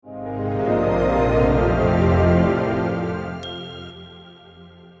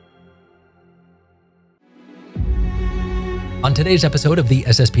On today's episode of the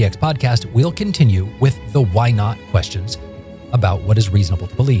SSPX podcast, we'll continue with the why not questions about what is reasonable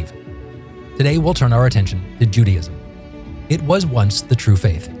to believe. Today, we'll turn our attention to Judaism. It was once the true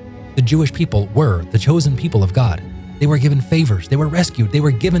faith. The Jewish people were the chosen people of God. They were given favors, they were rescued, they were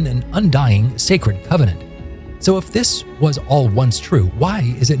given an undying sacred covenant. So if this was all once true,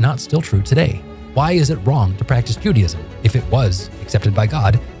 why is it not still true today? Why is it wrong to practice Judaism if it was accepted by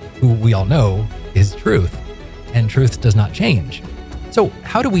God, who we all know is truth? And truth does not change. So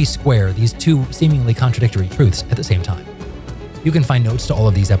how do we square these two seemingly contradictory truths at the same time? You can find notes to all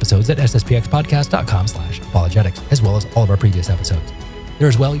of these episodes at sspxpodcast.com/apologetics, as well as all of our previous episodes. There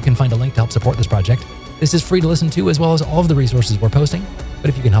as well, you can find a link to help support this project. This is free to listen to, as well as all of the resources we're posting. But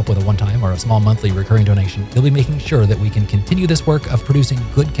if you can help with a one-time or a small monthly recurring donation, you'll be making sure that we can continue this work of producing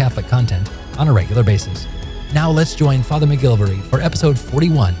good Catholic content on a regular basis. Now let's join Father McGilvery for episode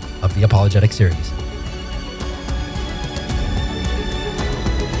 41 of the Apologetics series.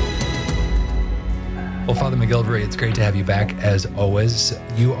 Well, Father McGilvery, it's great to have you back as always.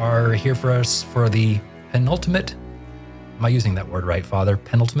 You are here for us for the penultimate, am I using that word right, Father?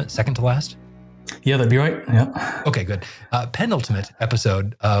 Penultimate, second to last? Yeah, that'd be right. Yeah. Okay, good. Penultimate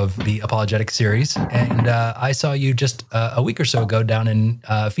episode of the Apologetics series. And I saw you just a week or so ago down in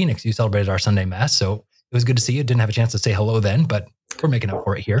Phoenix. You celebrated our Sunday Mass, so it was good to see you. Didn't have a chance to say hello then, but we're making up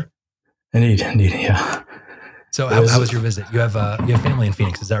for it here. Indeed, yeah. So how was your visit? You have family in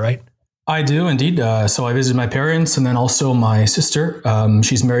Phoenix, is that right? I do indeed. So I visited my parents and then also my sister.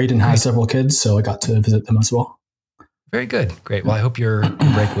 She's married and has several kids, so I got to visit them as well. Very good. Great. Well, I hope your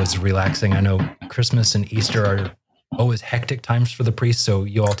break was relaxing. I know Christmas and Easter are always hectic times for the priests, so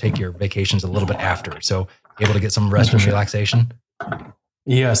you all take your vacations a little bit after. So able to get some rest and relaxation?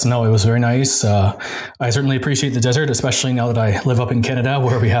 Yes, no, it was very nice. I certainly appreciate the desert, especially now that I live up in Canada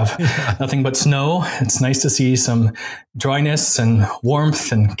where we have nothing but snow. It's nice to see some dryness and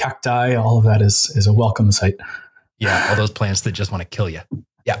warmth and cacti. All of that is a welcome sight. Yeah, all those plants that just want to kill you.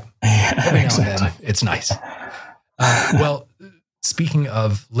 Yeah. Every now and then, it's nice. Well, speaking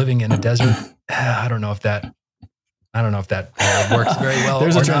of living in a desert, I don't know if that works very well.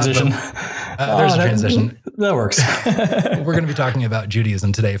 There's a transition. There's a transition. That works. We're going to be talking about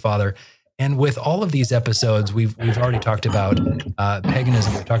Judaism today, Father. And with all of these episodes, we've already talked about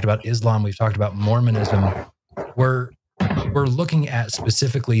paganism. We've talked about Islam. We've talked about Mormonism. We're looking at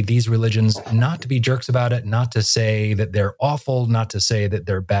specifically these religions, not to be jerks about it, not to say that they're awful, not to say that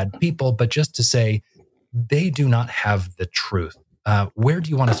they're bad people, but just to say they do not have the truth. Where do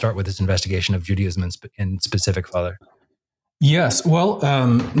you want to start with this investigation of Judaism in specific, Father? Yes. Well,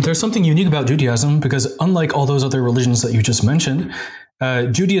 there's something unique about Judaism because unlike all those other religions that you just mentioned,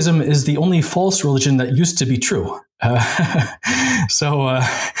 Judaism is the only false religion that used to be true. So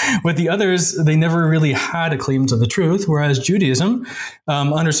with the others, they never really had a claim to the truth, whereas Judaism,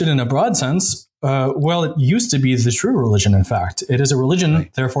 understood in a broad sense, it used to be the true religion, in fact. It is a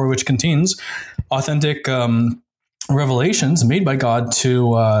religion, therefore, which contains authentic revelations made by God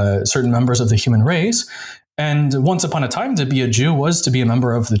to certain members of the human race. And once upon a time, to be a Jew was to be a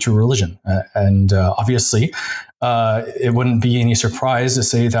member of the true religion. And obviously, it wouldn't be any surprise to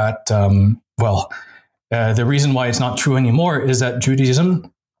say that, the reason why it's not true anymore is that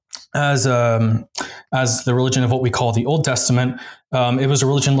Judaism, as the religion of what we call the Old Testament, it was a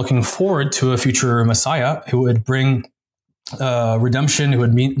religion looking forward to a future Messiah who would bring redemption, who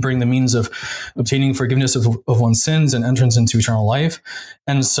would bring the means of obtaining forgiveness of one's sins and entrance into eternal life.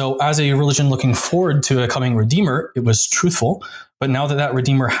 And so as a religion looking forward to a coming Redeemer, it was truthful. But now that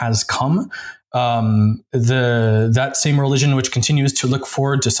Redeemer has come, that same religion which continues to look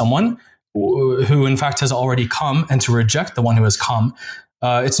forward to someone who in fact has already come and to reject the one who has come,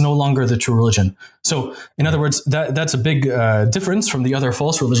 it's no longer the true religion. So in other words, that's a big difference from the other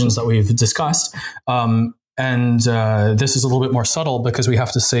false religions that we've discussed. And this is a little bit more subtle because we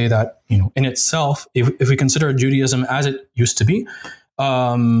have to say that, in itself, if we consider Judaism as it used to be,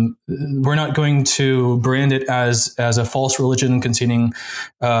 we're not going to brand it as a false religion containing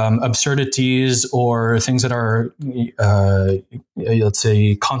absurdities or things that are, let's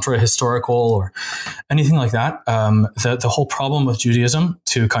say, contra-historical or anything like that. The whole problem with Judaism,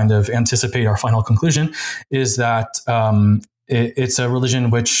 to kind of anticipate our final conclusion, is that it's a religion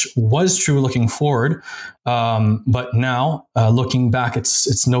which was true looking forward, but now looking back,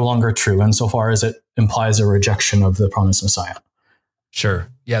 it's no longer true, insofar as it implies a rejection of the promised Messiah. Sure.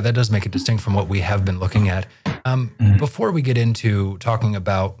 Yeah, that does make it distinct from what we have been looking at. Before we get into talking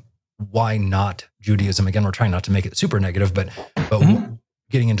about why not Judaism, again, we're trying not to make it super negative, but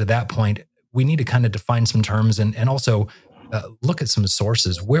getting into that point, we need to kind of define some terms and also look at some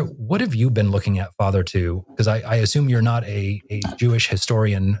sources, what have you been looking at, Father, too? Because I assume you're not a Jewish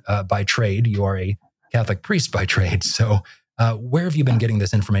historian by trade. You are a Catholic priest by trade. So where have you been getting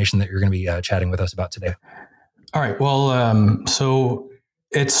this information that you're going to be chatting with us about today? All right. Well, so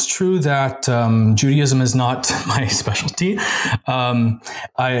it's true that Judaism is not my specialty.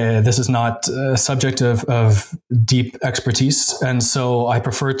 This is not a subject of deep expertise. And so I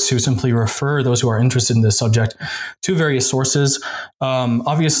prefer to simply refer those who are interested in this subject to various sources.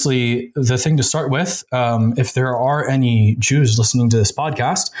 Obviously, the thing to start with, if there are any Jews listening to this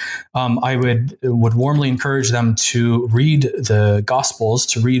podcast, I would warmly encourage them to read the Gospels,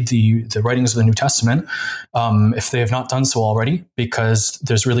 to read the writings of the New Testament, if they have not done so already, because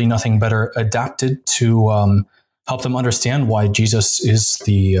there's really nothing better adapted to help them understand why Jesus is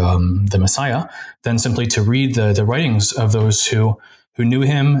the Messiah than simply to read the writings of those who knew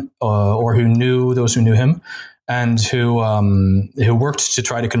him or who knew those who knew him, and who worked to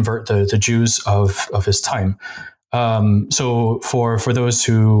try to convert the Jews of his time. So for those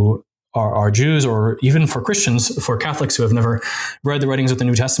who are Jews, or even for Christians, for Catholics who have never read the writings of the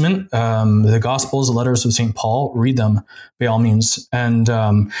New Testament, the Gospels, the letters of St. Paul, read them by all means. And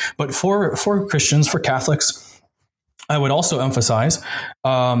but for Christians, for Catholics, I would also emphasize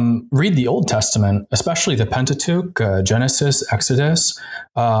read the Old Testament, especially the Pentateuch, Genesis, Exodus.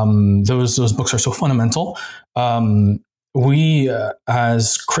 Those books are so fundamental. We,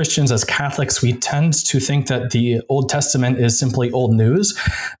 as Christians, as Catholics, we tend to think that the Old Testament is simply old news,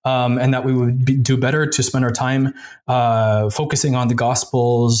 and that we would do better to spend our time focusing on the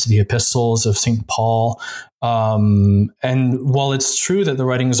Gospels, the epistles of St. Paul. And while it's true that the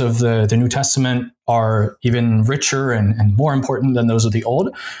writings of the New Testament are even richer and more important than those of the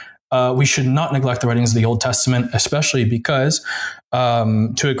Old, we should not neglect the writings of the Old Testament, especially because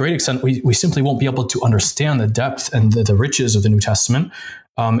to a great extent, we simply won't be able to understand the depth and the riches of the New Testament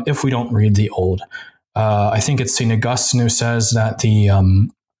if we don't read the Old. I think it's St. Augustine who says that the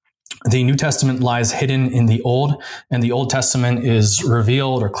New Testament lies hidden in the Old, and the Old Testament is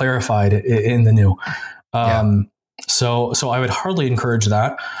revealed or clarified in the New. So I would hardly encourage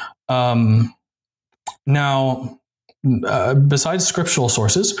that. Now, besides scriptural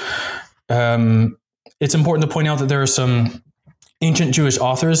sources, it's important to point out that there are some ancient Jewish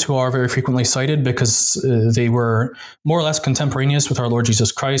authors who are very frequently cited because they were more or less contemporaneous with our Lord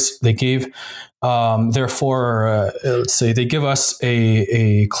Jesus Christ. They gave, let's say, they give us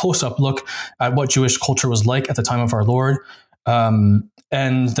a close-up look at what Jewish culture was like at the time of our Lord.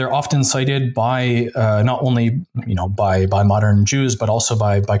 And they're often cited by not only by modern Jews, but also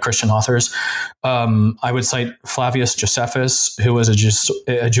by Christian authors. I would cite Flavius Josephus, who was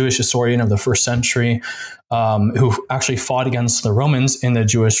a Jewish historian of the first century, who actually fought against the Romans in the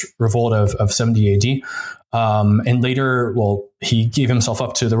Jewish revolt of 70 AD. And later, he gave himself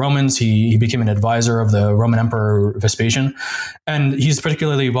up to the Romans. He became an advisor of the Roman Emperor Vespasian. And he's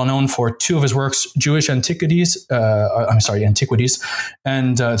particularly well known for two of his works, Jewish Antiquities, and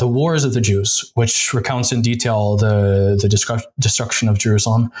The Wars of the Jews, which recounts in detail the destruction of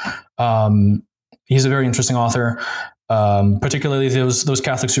Jerusalem. He's a very interesting author. Particularly those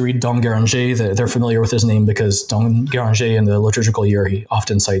Catholics who read Dom Guéranger, they're familiar with his name because Dom Guéranger in the liturgical year, he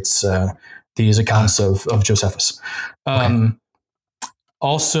often cites these accounts of Josephus. Okay.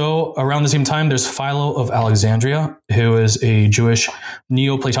 Also, around the same time, there's Philo of Alexandria, who is a Jewish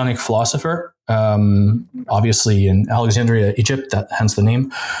Neoplatonic philosopher, obviously in Alexandria, Egypt, hence the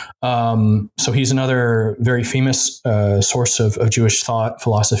name. So he's another very famous source of Jewish thought,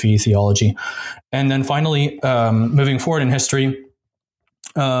 philosophy, theology. And then finally, moving forward in history,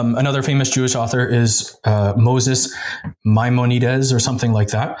 another famous Jewish author is Moses Maimonides or something like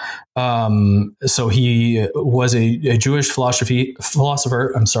that. So he was a Jewish philosopher,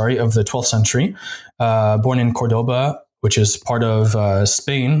 of the 12th century, born in Cordoba, which is part of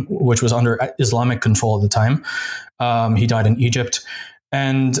Spain, which was under Islamic control at the time. He died in Egypt.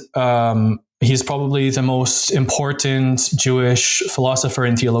 And he's probably the most important Jewish philosopher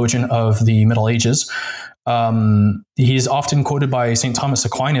and theologian of the Middle Ages. He's often quoted by St. Thomas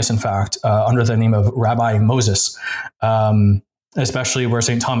Aquinas, in fact, under the name of Rabbi Moses, especially where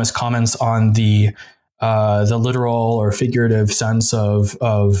St. Thomas comments on the literal or figurative sense of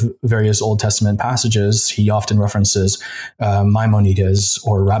various Old Testament passages. He often references Maimonides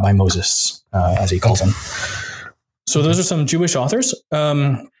or Rabbi Moses, as he calls him. So those are some Jewish authors.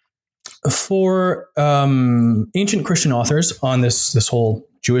 For ancient Christian authors on this whole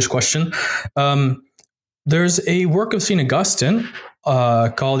Jewish question, There's a work of St. Augustine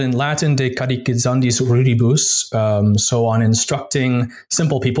called in Latin De Catechizandis Ruribus, so on instructing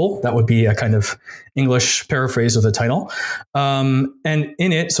simple people. That would be a kind of English paraphrase of the title. And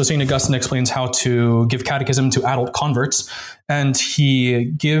in it, so St. Augustine explains how to give catechism to adult converts, and he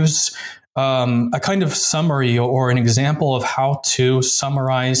gives a kind of summary or an example of how to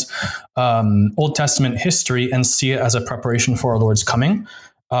summarize Old Testament history and see it as a preparation for our Lord's coming.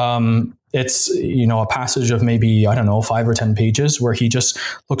 It's, a passage of maybe, 5 or 10 pages where he just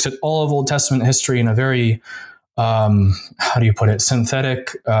looks at all of Old Testament history in a very, how do you put it,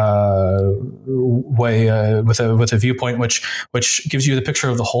 synthetic way, with a viewpoint which gives you the picture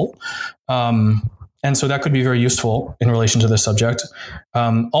of the whole. And so that could be very useful in relation to this subject.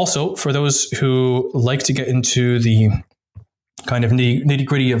 Also, for those who like to get into the kind of nitty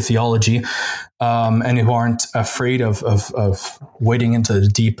gritty of theology, and who aren't afraid of wading into the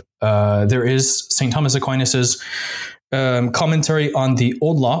deep, there is St. Thomas Aquinas's commentary on the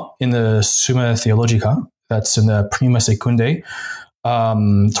Old Law in the Summa Theologica. That's in the Prima Secundae,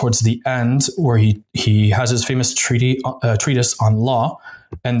 towards the end, where he has his famous treatise on law,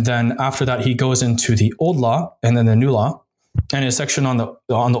 and then after that he goes into the Old Law and then the New Law. And his section on the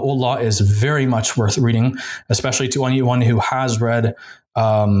Old Law is very much worth reading, especially to anyone who has read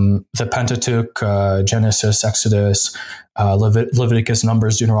the Pentateuch, Genesis, Exodus, Leviticus,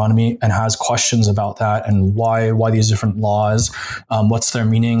 Numbers, Deuteronomy, and has questions about that and why these different laws, what's their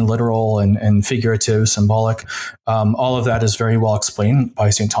meaning, literal and figurative, symbolic. All of that is very well explained by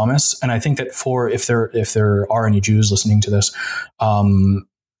St. Thomas. And I think that if there are any Jews listening to this,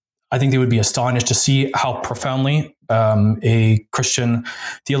 I think they would be astonished to see how profoundly a Christian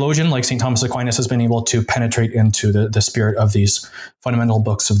theologian like St. Thomas Aquinas has been able to penetrate into the spirit of these fundamental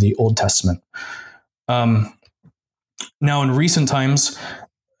books of the Old Testament. Now, in recent times,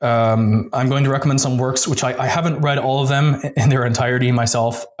 I'm going to recommend some works which I haven't read all of them in their entirety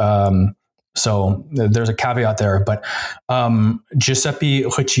myself. So there's a caveat there. But Giuseppe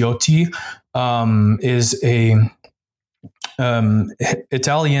Ricciotti is a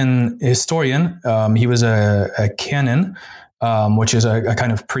Italian historian. He was a canon, which is a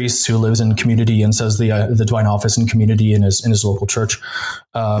kind of priest who lives in community and says the divine office in community in his local church.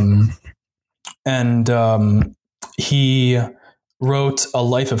 And he wrote A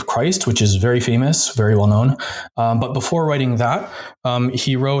Life of Christ, which is very famous, very well known. But before writing that,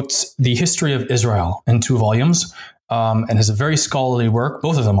 he wrote The History of Israel in 2 volumes. And is a very scholarly work.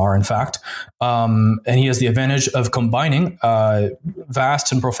 Both of them are, in fact. And he has the advantage of combining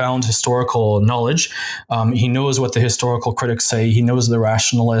vast and profound historical knowledge. He knows what the historical critics say. He knows the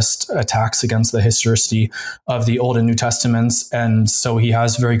rationalist attacks against the historicity of the Old and New Testaments. And so he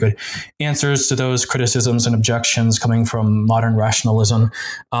has very good answers to those criticisms and objections coming from modern rationalism.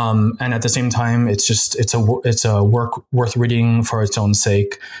 And at the same time, it's a work worth reading for its own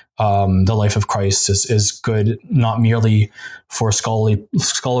sake. The Life of Christ is good, not merely for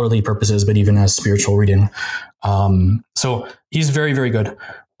scholarly purposes, but even as spiritual reading. So he's very, very good.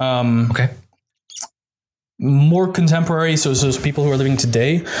 Okay. More contemporary, so people who are living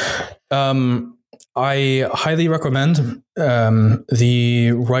today, I highly recommend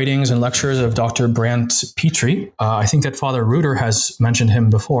the writings and lectures of Dr. Brant Petrie. I think that Father Reuter has mentioned him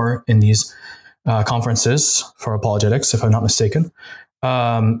before in these conferences for apologetics, if I'm not mistaken.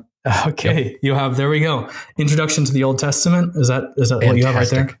 Okay, yep. There we go. Introduction to the Old Testament. Is that Fantastic. What you have right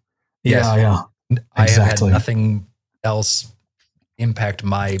there? Yes. Yeah. I have had nothing else impact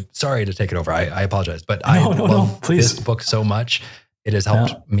my, sorry to take it over. I apologize, but I love this book so much. It has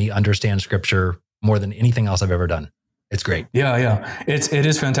helped me understand scripture more than anything else I've ever done. It's great. Yeah. It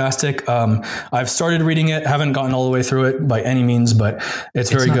is fantastic. I've started reading it, haven't gotten all the way through it by any means, but it's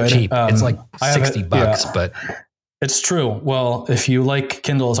very good. Cheap. It's like $60, but it's true. Well, if you like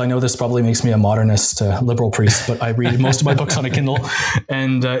Kindles, I know this probably makes me a modernist liberal priest, but I read most of my books on a Kindle,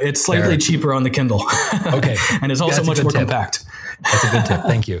 and it's slightly cheaper on the Kindle. Okay. And it's also much more compact. That's a good tip.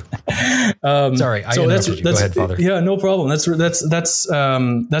 Thank you. Sorry, I interrupted you. Go ahead, Father. Yeah, no problem. That's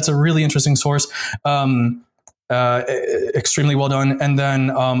a really interesting source. Extremely well done. And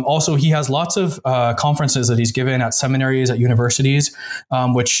then also he has lots of conferences that he's given at seminaries, at universities,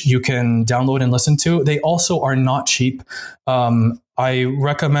 which you can download and listen to. They also are not cheap. I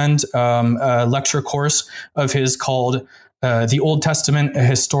recommend a lecture course of his called The Old Testament, A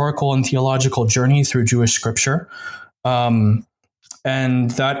Historical and Theological Journey Through Jewish Scripture. And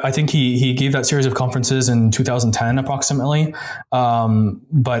that, I think he gave that series of conferences in 2010 approximately.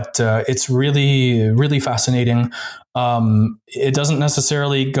 But it's really, really fascinating. It doesn't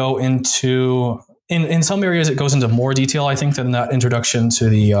necessarily go into in some areas it goes into more detail, I think, than that introduction to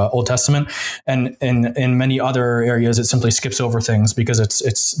the Old Testament, and in many other areas it simply skips over things because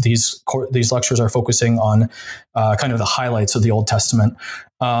it's these lectures are focusing on kind of the highlights of the Old Testament.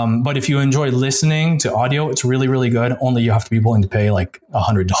 But if you enjoy listening to audio, it's really, really good. Only you have to be willing to pay like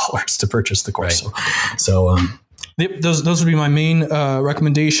 $100 to purchase the course. Right. So those would be my main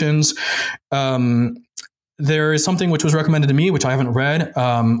recommendations. There is something which was recommended to me, which I haven't read,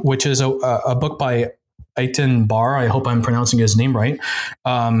 which is a book by Eitan Bar, I hope I'm pronouncing his name right,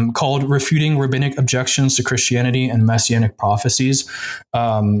 called Refuting Rabbinic Objections to Christianity and Messianic Prophecies.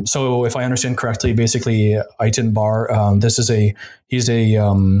 So if I understand correctly, basically Eitan Bar,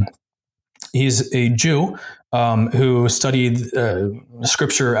 he's a Jew who studied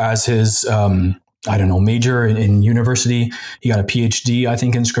scripture as his major in university. He got a PhD, I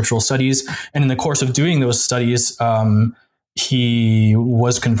think, in scriptural studies. And in the course of doing those studies, he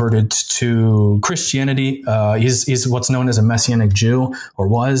was converted to Christianity. He's what's known as a Messianic Jew, or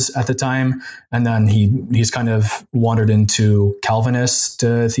was at the time. And then he's kind of wandered into Calvinist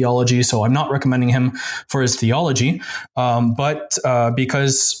theology. So I'm not recommending him for his theology, but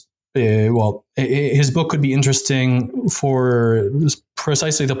because his book could be interesting for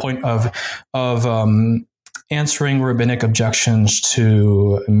precisely the point of answering rabbinic objections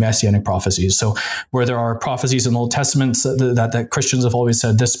to messianic prophecies. So where there are prophecies in the Old Testament that Christians have always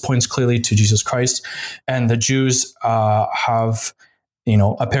said, this points clearly to Jesus Christ, and the Jews have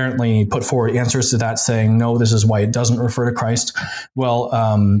apparently put forward answers to that saying, no, this is why it doesn't refer to Christ. Well,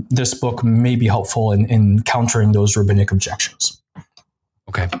 this book may be helpful in countering those rabbinic objections.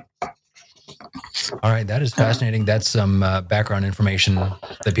 Okay. All right. That is fascinating. That's some background information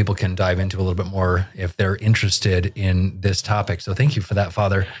that people can dive into a little bit more if they're interested in this topic. So thank you for that,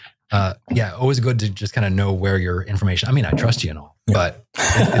 Father. Always good to just kind of know where your information, I mean, I trust you and all, but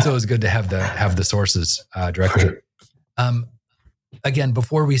it's always good to have the sources directly. Again,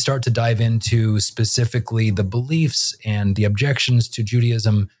 before we start to dive into specifically the beliefs and the objections to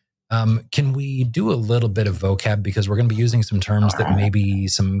Judaism, can we do a little bit of vocab, because we're going to be using some terms that maybe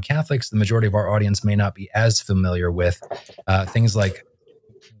some Catholics, the majority of our audience, may not be as familiar with. Things like,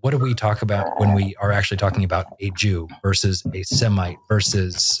 what do we talk about when we are actually talking about a Jew versus a Semite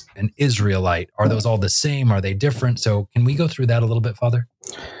versus an Israelite? Are those all the same? Are they different? So can we go through that a little bit, Father?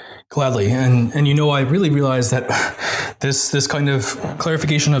 Gladly. And I really realized that this kind of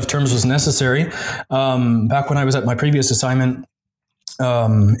clarification of terms was necessary. Back when I was at my previous assignment,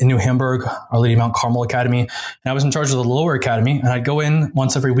 in New Hamburg, Our Lady Mount Carmel Academy, and I was in charge of the lower academy, and I'd go in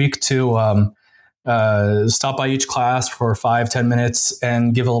once every week to stop by each class for 5-10 minutes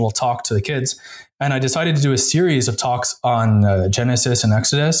and give a little talk to the kids. And I decided to do a series of talks on Genesis and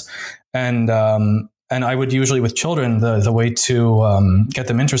Exodus, and I would usually, with children, the way to get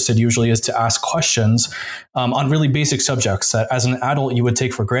them interested usually is to ask questions on really basic subjects that as an adult you would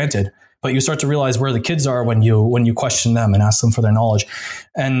take for granted. But you start to realize where the kids are when you question them and ask them for their knowledge.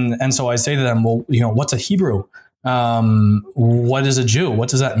 And so I say to them, well, what's a Hebrew? What is a Jew? What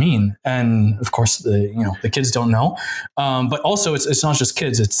does that mean? And of course, the kids don't know. But also it's not just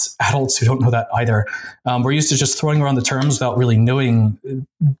kids, it's adults who don't know that either. We're used to just throwing around the terms without really knowing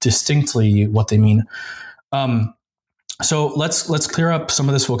distinctly what they mean. So let's clear up some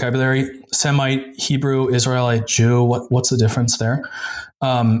of this vocabulary. Semite, Hebrew, Israelite, Jew. What's the difference there?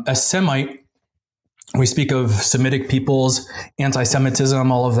 A Semite, we speak of Semitic peoples,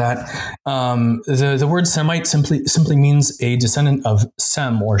 anti-Semitism, all of that. The word Semite simply means a descendant of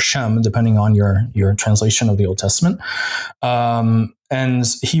Sem or Shem, depending on your translation of the Old Testament. And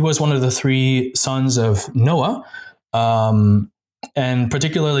he was one of the three sons of Noah. And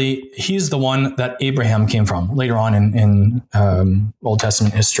particularly, he's the one that Abraham came from later on in Old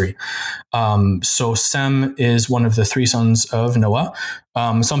Testament history. So Sem is one of the three sons of Noah.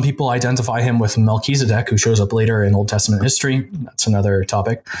 Some people identify him with Melchizedek, who shows up later in Old Testament history. That's another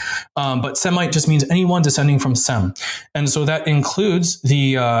topic. But Semite just means anyone descending from Sem. And so that includes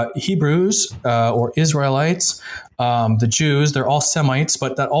the Hebrews or Israelites, the Jews. They're all Semites,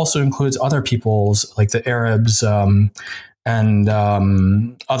 but that also includes other peoples like the Arabs, and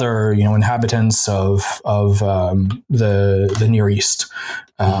other inhabitants of the Near East.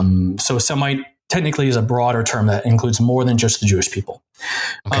 So Semite technically is a broader term that includes more than just the Jewish people.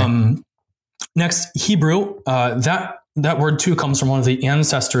 Okay. Next, Hebrew. That word too comes from one of the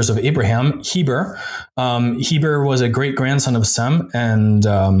ancestors of Abraham, Heber. Heber was a great grandson of Sem, and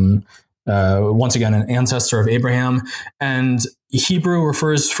once again an ancestor of Abraham. And Hebrew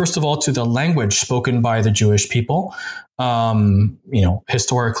refers, first of all, to the language spoken by the Jewish people,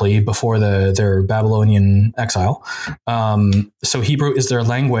 historically before their Babylonian exile. So Hebrew is their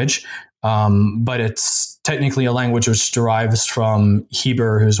language. but it's technically a language which derives from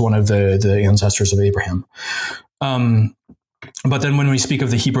Hebrew, who's one of the ancestors of Abraham. But then when we speak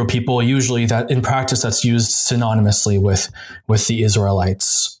of the Hebrew people, usually that in practice that's used synonymously with the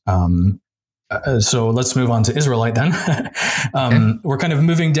Israelites. So let's move on to Israelite then. We're kind of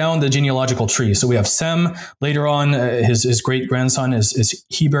moving down the genealogical tree. So we have Sem. Later on, his great grandson is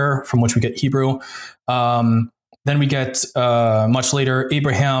Heber, from which we get Hebrew. Then we get much later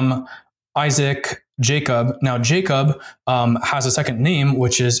Abraham, Isaac, Jacob. Now Jacob has a second name,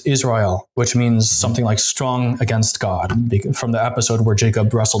 which is Israel, which means something like strong against God, from the episode where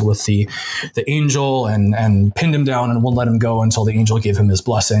Jacob wrestled with the angel and pinned him down and wouldn't let him go until the angel gave him his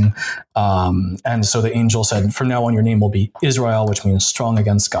blessing. And so the angel said, from now on your name will be Israel, which means strong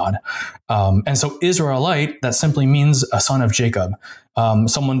against God. And so Israelite, that simply means a son of Jacob,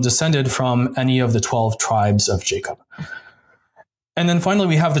 someone descended from any of the 12 tribes of Jacob. And then finally,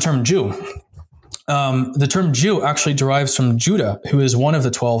 we have the term Jew. The term Jew actually derives from Judah, who is one of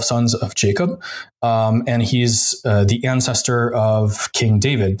the 12 sons of Jacob. And he's the ancestor of King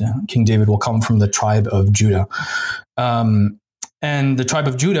David. King David will come from the tribe of Judah. And the tribe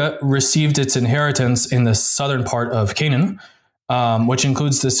of Judah received its inheritance in the southern part of Canaan, which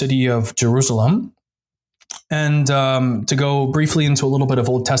includes the city of Jerusalem. And to go briefly into a little bit of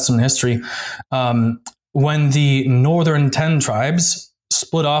Old Testament history, when the northern 10 tribes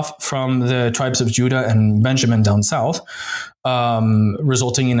split off from the tribes of Judah and Benjamin down south,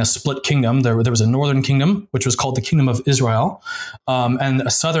 resulting in a split kingdom. There was a northern kingdom, which was called the Kingdom of Israel, and a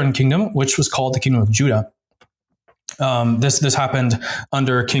southern kingdom, which was called the Kingdom of Judah. This happened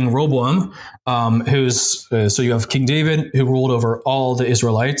under King Rehoboam, so you have King David, who ruled over all the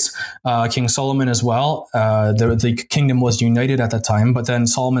Israelites, King Solomon as well. The kingdom was united at that time, but then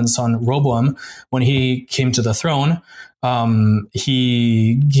Solomon's son Rehoboam, when he came to the throne,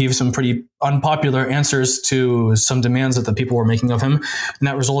 he gave some pretty unpopular answers to some demands that the people were making of him, and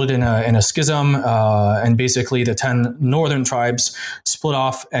that resulted in a schism. And basically, the 10 northern tribes split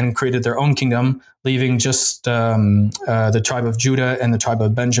off and created their own kingdom, leaving just the tribe of Judah and the tribe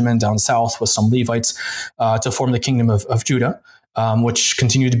of Benjamin down south with some Levites to form the kingdom of Judah, which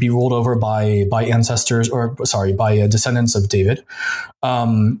continued to be ruled over by descendants of David.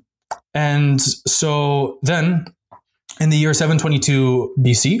 And so then, in the year 722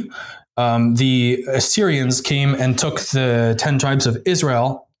 BC, the Assyrians came and took the 10 tribes of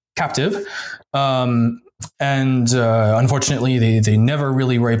Israel captive. And unfortunately, they never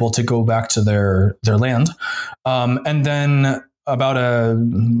really were able to go back to their land. And then about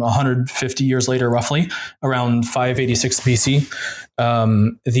 150 years later, roughly, around 586 BC,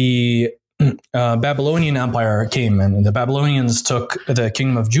 the Babylonian Empire came, and the Babylonians took the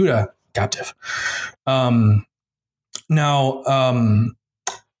kingdom of Judah captive. Now,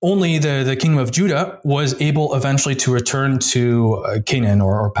 only the kingdom of Judah was able eventually to return to Canaan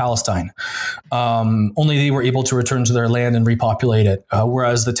or Palestine. Only they were able to return to their land and repopulate it,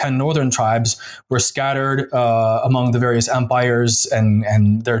 whereas the 10 northern tribes were scattered among the various empires,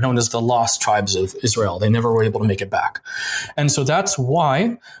 and they're known as the lost tribes of Israel. They never were able to make it back. And so that's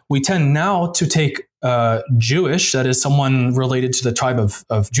why we tend now to take Jewish, that is someone related to the tribe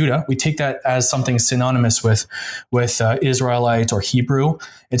of Judah. We take that as something synonymous with Israelite or Hebrew.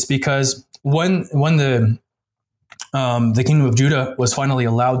 It's because when the kingdom of Judah was finally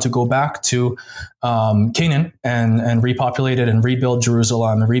allowed to go back to Canaan and repopulate it and rebuild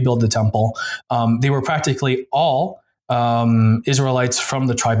Jerusalem and rebuild the temple, they were practically all Israelites from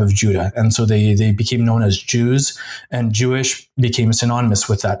the tribe of Judah. And so they became known as Jews, and Jewish became synonymous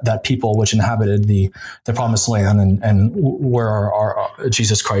with that people which inhabited the promised land and where our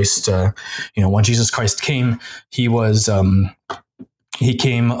Jesus Christ, when Jesus Christ came, he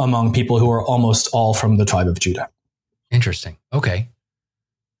came among people who were almost all from the tribe of Judah. Interesting. Okay.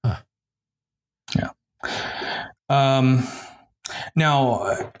 Huh. Yeah.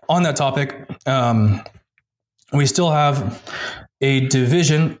 Now, on that topic, we still have a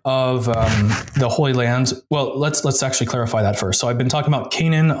division of the Holy Land. Well, let's actually clarify that first. So I've been talking about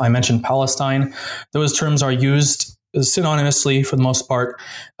Canaan. I mentioned Palestine. Those terms are used synonymously for the most part.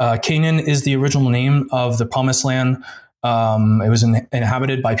 Canaan is the original name of the Promised Land. It was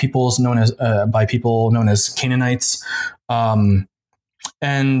inhabited by people known as Canaanites. But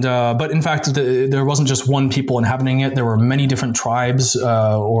in fact, there wasn't just one people inhabiting it. There were many different tribes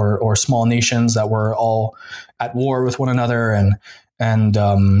or small nations that were all at war with one another. And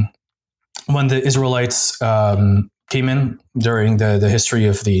when the Israelites came in during the history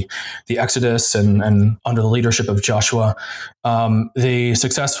of the Exodus and under the leadership of Joshua. They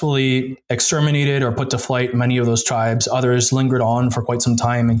successfully exterminated or put to flight many of those tribes. Others lingered on for quite some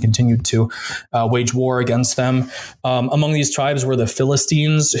time and continued to wage war against them. Among these tribes were the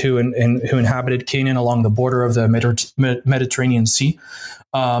Philistines, who inhabited Canaan along the border of the Mediterranean Sea.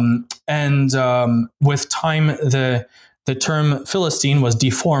 With time, the term Philistine was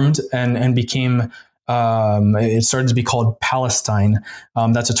deformed and became, it started to be called Palestine.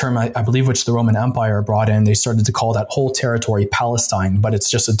 That's a term, I believe, which the Roman Empire brought in. They started to call that whole territory Palestine, but it's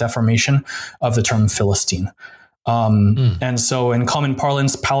just a deformation of the term Philistine. And so in common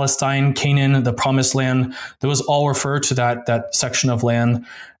parlance, Palestine, Canaan, the Promised Land, those all refer to that section of land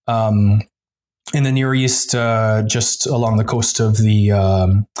in the Near East, just along the coast of the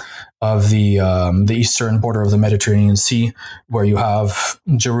eastern border of the Mediterranean Sea, where you have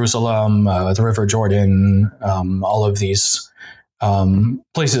Jerusalem, the River Jordan, all of these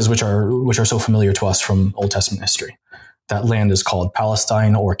places which are so familiar to us from Old Testament history. That land is called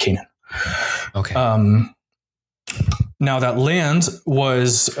Palestine or Canaan. Okay. Now that land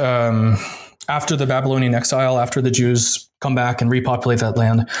was after the Babylonian exile, after the Jews come back and repopulate that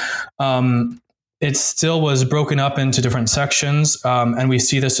land. It still was broken up into different sections, and we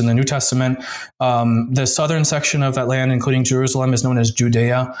see this in the New Testament. The southern section of that land, including Jerusalem, is known as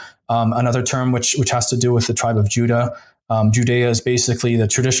Judea, another term which has to do with the tribe of Judah. Judea is basically the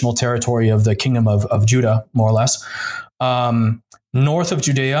traditional territory of the kingdom of Judah, more or less. North of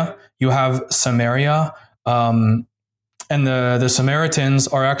Judea, you have Samaria, and the Samaritans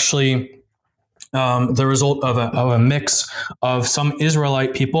are actually the result of a mix of some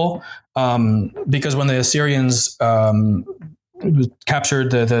Israelite people, because when the Assyrians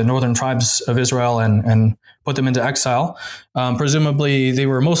captured the northern tribes of Israel and put them into exile, presumably they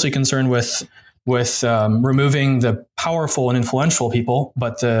were mostly concerned with removing the powerful and influential people,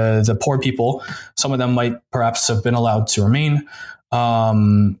 but the poor people, some of them might perhaps have been allowed to remain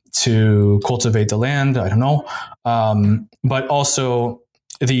to cultivate the land. I don't know, but also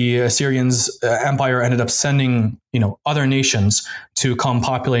the Assyrians empire ended up sending, other nations to come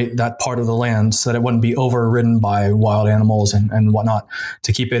populate that part of the land so that it wouldn't be overridden by wild animals and whatnot,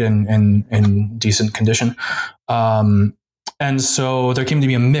 to keep it in decent condition. And so there came to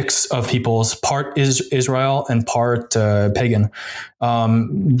be a mix of peoples, part Israel and part pagan.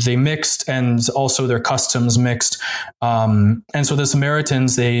 They mixed, and also their customs mixed. And so the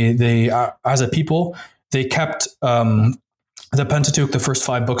Samaritans, they as a people, they kept the Pentateuch, the first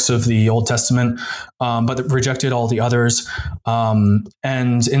 5 books of the Old Testament, but rejected all the others.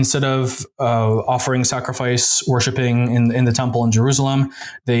 And instead of offering sacrifice, worshiping in the temple in Jerusalem,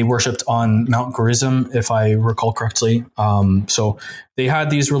 they worshipped on Mount Gerizim, if I recall correctly. So they had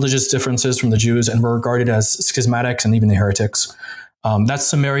these religious differences from the Jews and were regarded as schismatics and even the heretics. That's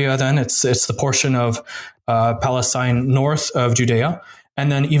Samaria then. It's the portion of Palestine north of Judea.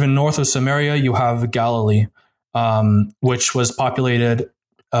 And then even north of Samaria, you have Galilee, which was populated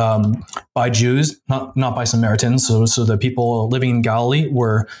by Jews, not by Samaritans. So the people living in Galilee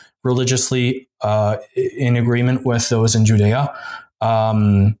were religiously in agreement with those in Judea.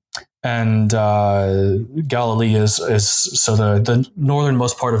 And Galilee is so the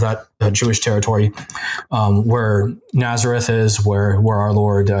northernmost part of that Jewish territory, where Nazareth is, where our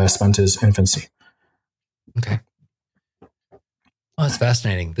Lord spent his infancy. Okay. Well, that's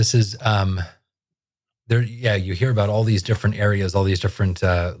fascinating. This is there. Yeah, you hear about all these different areas, all these different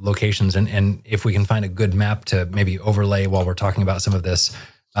locations, and if we can find a good map to maybe overlay while we're talking about some of this,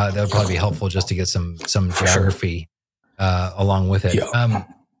 that would probably be helpful just to get some geography along with it. Yeah.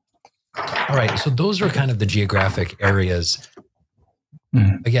 All right, so those are kind of the geographic areas.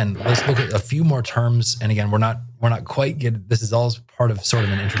 Again, let's look at a few more terms. And again, we're not quite getting, this is all part of sort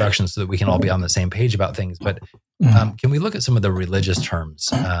of an introduction so that we can all be on the same page about things. But can we look at some of the religious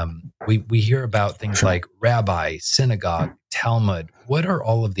terms? We hear about things like rabbi, synagogue, Talmud. What are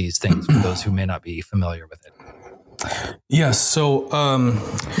all of these things for those who may not be familiar with it? Yes. So,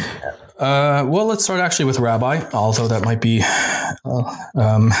 well, let's start actually with rabbi, although that might be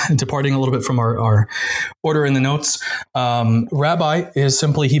departing a little bit from our order in the notes. Rabbi is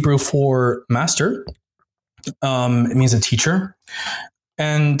simply Hebrew for master. It means a teacher.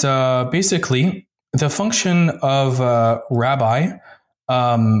 And basically, the function of rabbi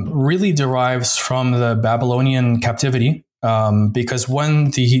really derives from the Babylonian captivity, because when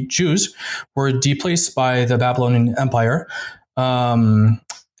the Jews were displaced by the Babylonian Empire,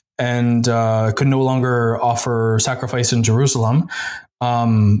 and could no longer offer sacrifice in Jerusalem,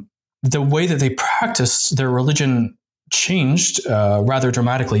 the way that they practiced their religion changed rather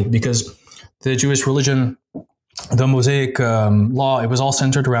dramatically, because the Jewish religion the Mosaic law, it was all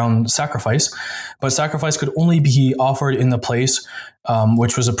centered around sacrifice, but sacrifice could only be offered in the place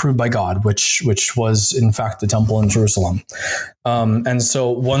which was approved by God, which was in fact the temple in Jerusalem. And so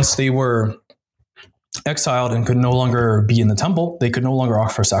once they were exiled and could no longer be in the temple, they could no longer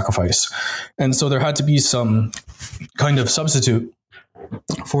offer sacrifice. And so there had to be some kind of substitute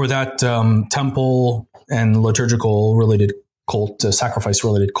for that temple and liturgical related cult, sacrifice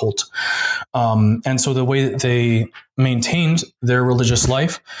related cult. And so the way that they maintained their religious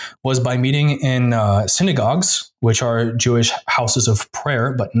life was by meeting in synagogues, which are Jewish houses of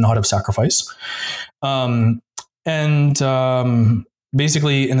prayer, but not of sacrifice.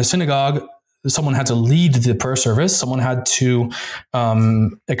 Basically in the synagogue, someone had to lead the prayer service. Someone had to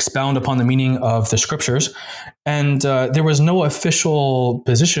expound upon the meaning of the scriptures. And there was no official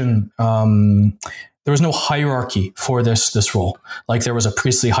position. There was no hierarchy for this role. Like there was a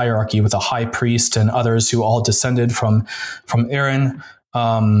priestly hierarchy with a high priest and others who all descended from Aaron.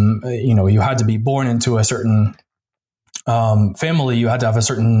 You had to be born into a certain family. You had to have a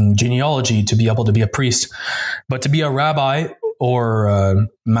certain genealogy to be able to be a priest. But to be a rabbi or a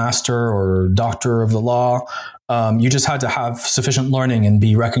master or doctor of the law, you just had to have sufficient learning and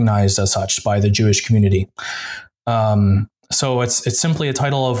be recognized as such by the Jewish community. So it's simply a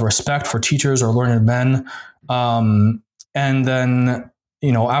title of respect for teachers or learned men. And then,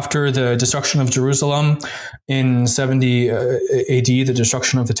 after the destruction of Jerusalem in 70 AD, the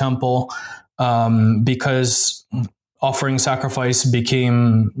destruction of the temple, because offering sacrifice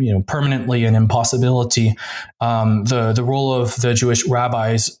became, permanently an impossibility, the role of the Jewish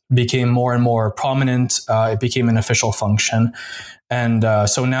rabbis became more and more prominent. It became an official function. And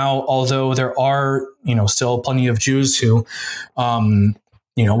so now, although there are, still plenty of Jews who,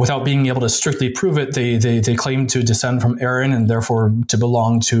 without being able to strictly prove it, they claim to descend from Aaron and therefore to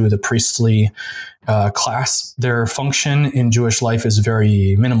belong to the priestly class. Their function in Jewish life is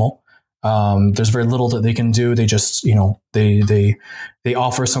very minimal. There's very little that they can do. They just, they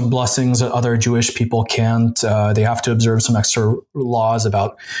offer some blessings that other Jewish people can't. They have to observe some extra laws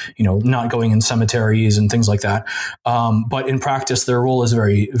about, not going in cemeteries and things like that. But in practice, their role is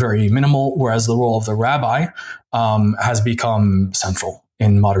very, very minimal, whereas the role of the rabbi has become central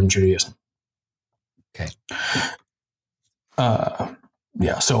in modern Judaism. Okay.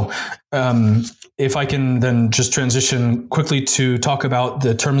 So if I can then just transition quickly to talk about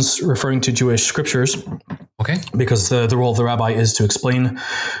the terms referring to Jewish scriptures. Okay. Because the role of the rabbi is to explain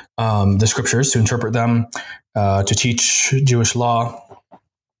the scriptures, to interpret them, to teach Jewish law.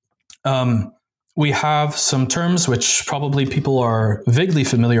 We have some terms which probably people are vaguely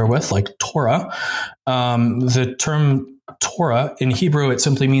familiar with, like Torah. The term Torah in Hebrew, it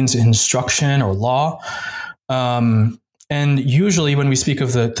simply means instruction or law. And usually when we speak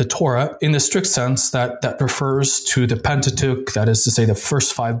of the Torah, in the strict sense, that refers to the Pentateuch, that is to say the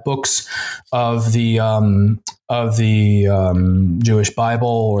first 5 books of the Jewish Bible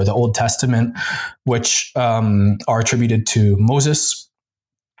or the Old Testament, which are attributed to Moses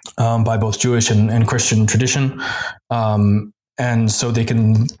by both Jewish and Christian tradition. And so they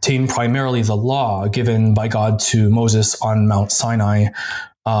contain primarily the law given by God to Moses on Mount Sinai,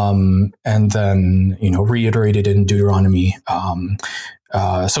 and then, reiterated in Deuteronomy.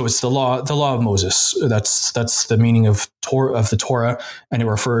 So it's the law of Moses. That's the meaning of the Torah, and it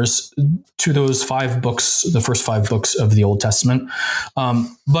refers to those 5 books, the first 5 books of the Old Testament.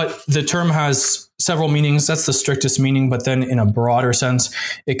 But the term has several meanings. That's the strictest meaning. But then in a broader sense,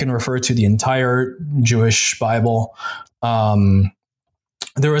 it can refer to the entire Jewish Bible.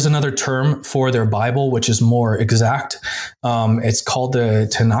 There is another term for their Bible, which is more exact. It's called the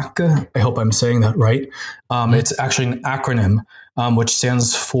Tanakh. I hope I'm saying that right. It's actually an acronym, which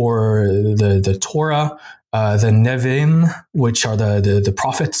stands for the Torah, the Nevi'im, which are the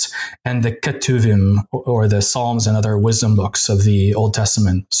prophets, and the Ketuvim, or the Psalms and other wisdom books of the Old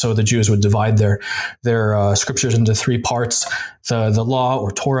Testament. So the Jews would divide their scriptures into 3 parts: the law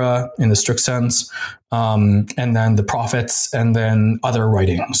or Torah in the strict sense, and then the prophets, and then other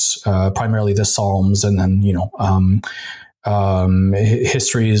writings, primarily the Psalms, and then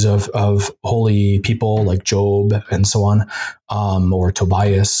histories of holy people like Job and so on, or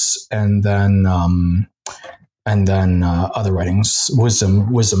Tobias, and then other writings,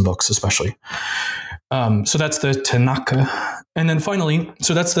 wisdom books especially. So that's the Tanakh. And then finally,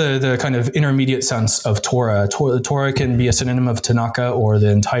 so that's the kind of intermediate sense of Torah. Torah can be a synonym of Tanakh, or the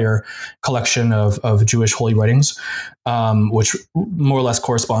entire collection of Jewish holy writings, which more or less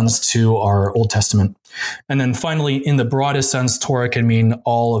corresponds to our Old Testament. And then finally, in the broadest sense, Torah can mean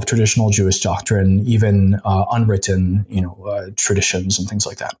all of traditional Jewish doctrine, even unwritten, traditions and things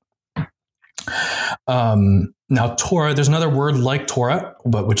like that. Now, Torah, there's another word like Torah,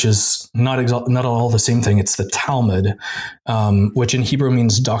 but which is not all the same thing. It's the Talmud, which in Hebrew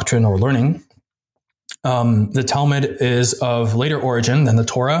means doctrine or learning. The Talmud is of later origin than the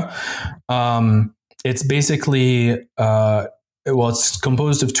Torah. It's basically, it's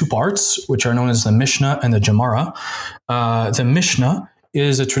composed of two parts, which are known as the Mishnah and the Gemara. The Mishnah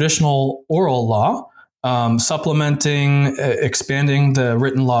is a traditional oral law, supplementing, expanding the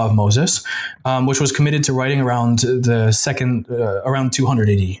written law of Moses, which was committed to writing around around 200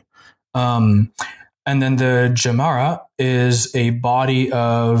 AD. And then the Gemara is a body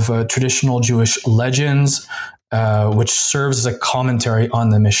of traditional Jewish legends, which serves as a commentary on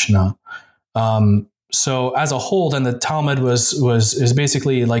the Mishnah. So as a whole, then the Talmud is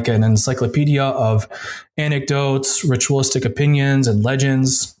basically like an encyclopedia of anecdotes, ritualistic opinions, and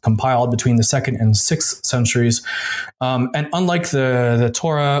legends compiled between the 2nd and 6th centuries. And unlike the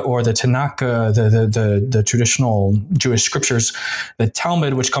Torah or the Tanakh, the traditional Jewish scriptures, the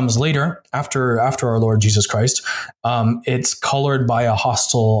Talmud, which comes later after our Lord Jesus Christ, it's colored by a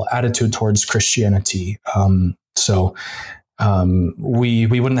hostile attitude towards Christianity.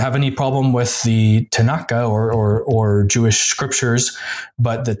 We wouldn't have any problem with the Tanakh or Jewish scriptures,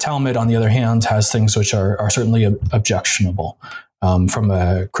 but the Talmud, on the other hand, has things which are certainly objectionable from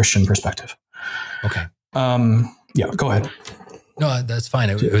a Christian perspective. Okay. Yeah, go ahead. No, that's fine.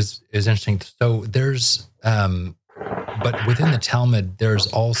 It was interesting. So there's, but within the Talmud, there's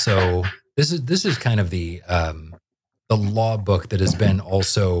also this is kind of the law book that has been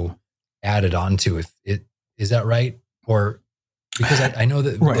also added onto it. Is that right? Or because I know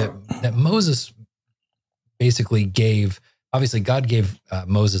that, right. that Moses basically obviously God gave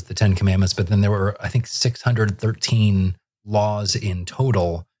Moses the 10 Commandments, but then there were, I think, 613 laws in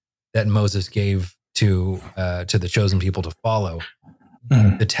total that Moses gave to the chosen people to follow.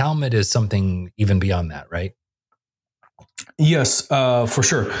 Mm-hmm. The Talmud is something even beyond that, right? Yes, for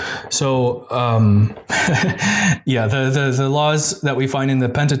sure. So, the laws that we find in the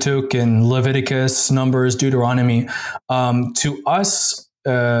Pentateuch, in Leviticus, Numbers, Deuteronomy, to us,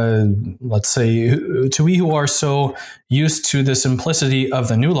 let's say, to we who are so used to the simplicity of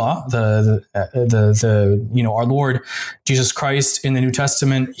the new law, the our Lord Jesus Christ in the New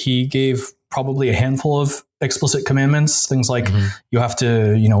Testament, he gave probably a handful of explicit commandments, things like mm-hmm. you have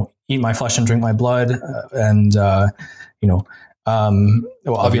to, eat my flesh and drink my blood, and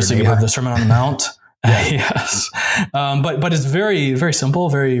obviously we have the Sermon on the Mount. Yes. But it's very, very simple,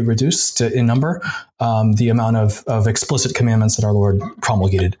 very reduced in number, the amount of explicit commandments that our Lord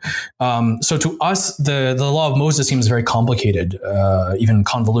promulgated. So to us, the law of Moses seems very complicated, even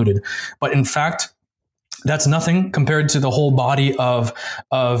convoluted. But in fact, that's nothing compared to the whole body of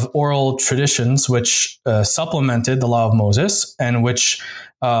oral traditions which supplemented the law of Moses, and which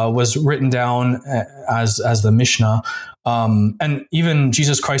was written down as the Mishnah. And even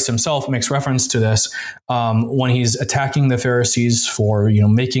Jesus Christ himself makes reference to this when he's attacking the Pharisees for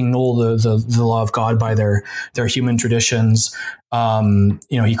making null the law of God by their human traditions.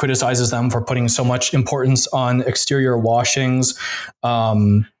 He criticizes them for putting so much importance on exterior washings.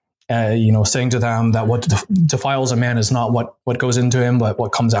 Saying to them that what defiles a man is not what goes into him, but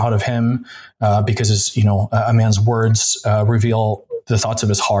what comes out of him, because a man's words reveal the thoughts of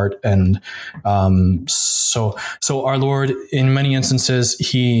his heart. And so our Lord, in many instances,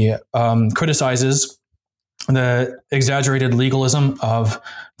 he criticizes the exaggerated legalism of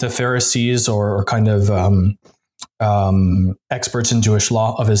the Pharisees, or kind of experts in Jewish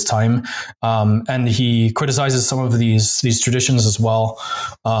law of his time, and he criticizes some of these traditions as well,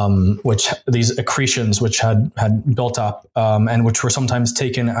 which these accretions which had built up, and which were sometimes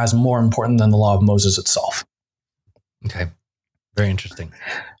taken as more important than the law of Moses itself. Okay, very interesting.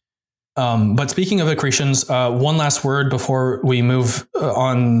 But speaking of accretions, one last word before we move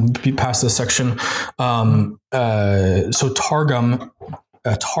on past this section. So Targum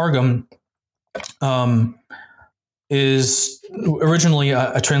is originally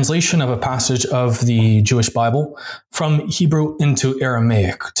a translation of a passage of the Jewish Bible from Hebrew into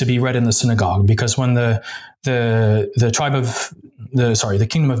Aramaic to be read in the synagogue, because when the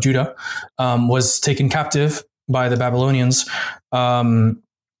kingdom of Judah was taken captive by the Babylonians,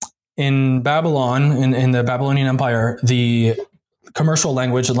 in Babylon, in the Babylonian Empire, the commercial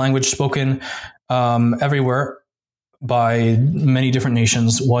language, the language spoken everywhere by many different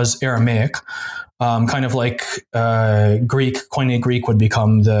nations, was Aramaic. Kind of like Greek, Koine Greek would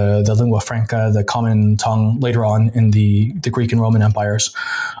become the lingua franca, the common tongue later on in the Greek and Roman empires.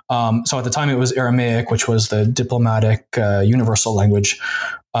 So at the time it was Aramaic, which was the diplomatic universal language.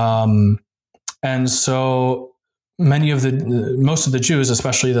 And so most of the Jews,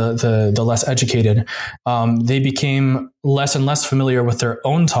 especially the less educated, they became less and less familiar with their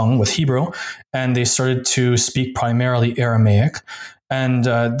own tongue, with Hebrew, and they started to speak primarily Aramaic. And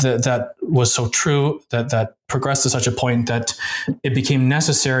that was so true that progressed to such a point that it became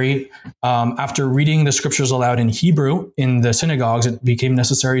necessary, after reading the scriptures aloud in Hebrew in the synagogues, it became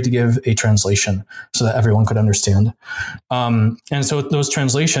necessary to give a translation so that everyone could understand. And so those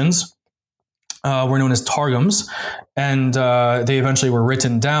translations were known as targums, and they eventually were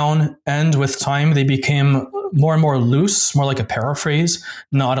written down. And with time, they became more and more loose, more like a paraphrase,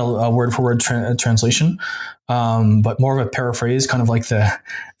 not a word-for-word translation, but more of a paraphrase, kind of like the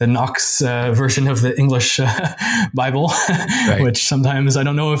Knox version of the English Bible, right. Which sometimes I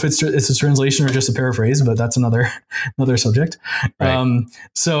don't know if it's a translation or just a paraphrase, but that's another subject. Right.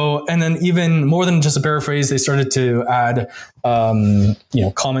 And then even more than just a paraphrase, they started to add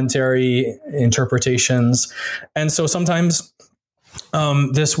commentary, interpretations, and so sometimes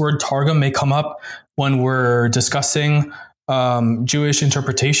this word targum may come up when we're discussing Jewish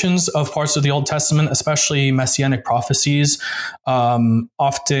interpretations of parts of the Old Testament, especially messianic prophecies.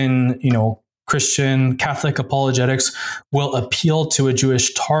 Often, Christian Catholic apologetics will appeal to a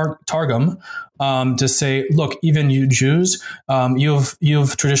Jewish targum to say, look, even you Jews,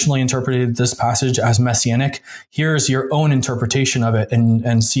 you've traditionally interpreted this passage as messianic. Here's your own interpretation of it,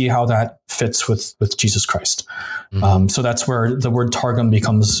 and see how that fits with Jesus Christ. Mm-hmm. So that's where the word targum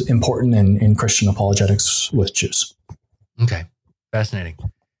becomes important in Christian apologetics with Jews. Okay, fascinating.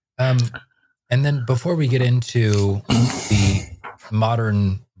 And then before we get into the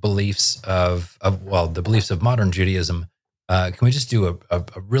modern beliefs of modern Judaism, can we just do a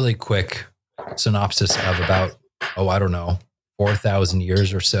really quick synopsis of about 4,000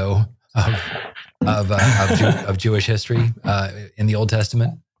 years or so of Jewish history in the Old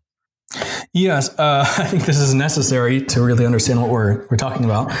Testament? Yes, I think this is necessary to really understand what we're talking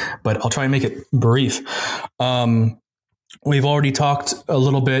about, but I'll try and make it brief. We've already talked a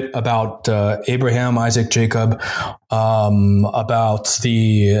little bit about Abraham, Isaac, Jacob, about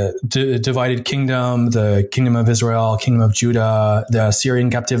the divided kingdom, the kingdom of Israel, kingdom of Judah, the Assyrian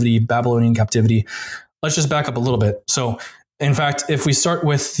captivity, Babylonian captivity. Let's just back up a little bit. So, in fact, if we start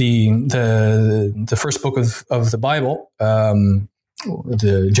with the first book of the Bible,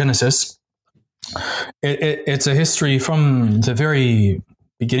 the Genesis, it's a history from the very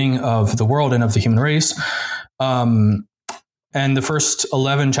beginning of the world and of the human race. And the first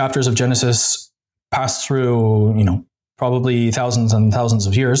 11 chapters of Genesis pass through, probably thousands and thousands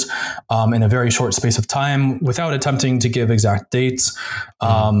of years in a very short space of time without attempting to give exact dates.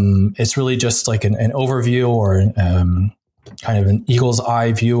 It's really just like an overview or kind of an eagle's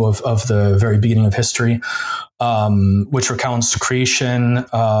eye view of the very beginning of history, which recounts creation,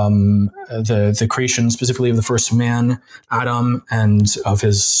 the creation specifically of the first man, Adam, and of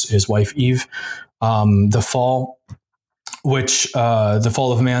his wife, Eve, the fall, which the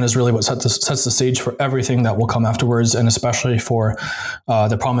fall of man is really what sets the stage for everything that will come afterwards, and especially for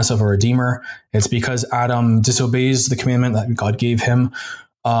the promise of a redeemer. It's because Adam disobeys the commandment that God gave him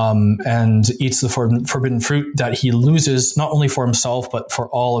and eats the forbidden fruit that he loses not only for himself, but for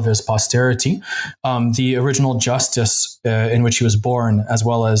all of his posterity. The original justice in which he was born, as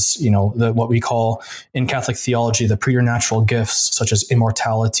well as, what we call in Catholic theology, the preternatural gifts, such as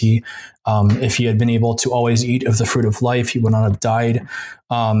immortality. If he had been able to always eat of the fruit of life, he would not have died.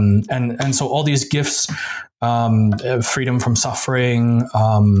 And so all these gifts, freedom from suffering,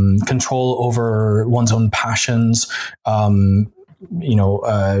 control over one's own passions,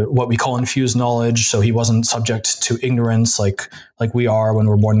 what we call infused knowledge. So he wasn't subject to ignorance like we are when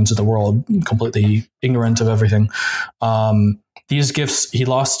we're born into the world, completely ignorant of everything. These gifts he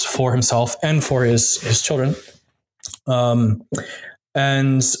lost for himself and for his children.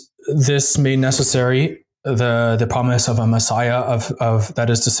 And this made necessary the promise of a Messiah, of that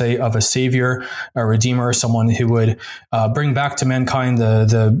is to say, of a savior, a redeemer, someone who would bring back to mankind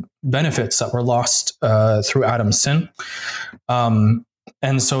the benefits that were lost through Adam's sin. And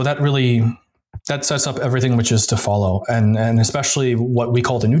so that sets up everything which is to follow, and especially what we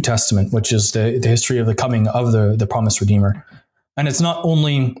call the New Testament, which is the history of the coming of the promised redeemer. And it's not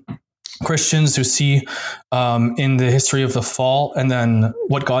only Christians who see in the history of the fall and then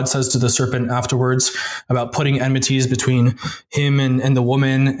what God says to the serpent afterwards about putting enmities between him and the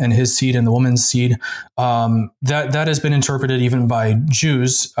woman, and his seed and the woman's seed. That has been interpreted even by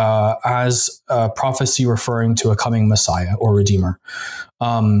Jews as a prophecy referring to a coming Messiah or Redeemer.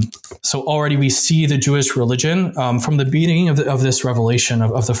 So already we see the Jewish religion from the beginning of this revelation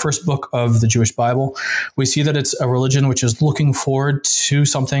of the first book of the Jewish Bible. We see that it's a religion which is looking forward to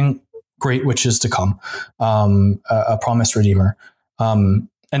something great which is to come, a promised Redeemer. And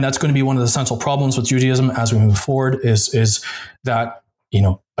that's going to be one of the central problems with Judaism as we move forward is that,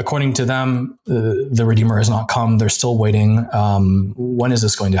 according to them, the Redeemer has not come. They're still waiting. When is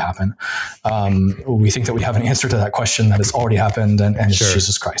this going to happen? We think that we have an answer to that question that has already happened, and it's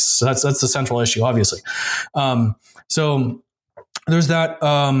Jesus Christ. So that's the central issue, obviously. So there's that.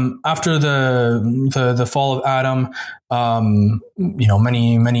 After the fall of Adam,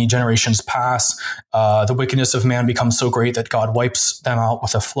 many generations pass. The wickedness of man becomes so great that God wipes them out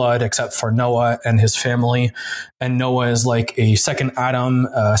with a flood, except for Noah and his family. And Noah is like a second Adam,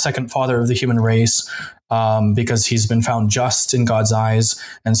 second father of the human race, because he's been found just in God's eyes,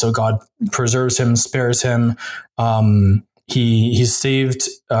 and so God preserves him, spares him. He's saved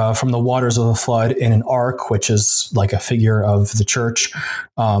from the waters of the flood in an ark, which is like a figure of the church.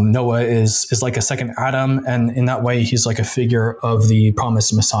 Noah is like a second Adam, and in that way, he's like a figure of the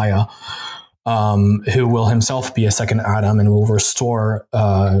promised Messiah, who will himself be a second Adam and will restore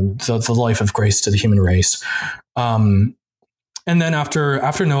the life of grace to the human race. And then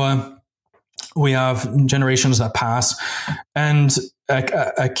after Noah, we have generations that pass, and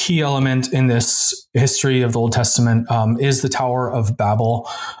a key element in this history of the Old Testament is the Tower of Babel,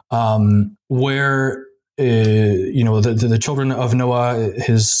 where the children of Noah,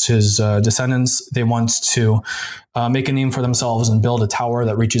 his descendants, they want to make a name for themselves and build a tower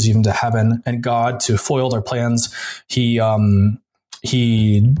that reaches even to heaven. And God, to foil their plans, he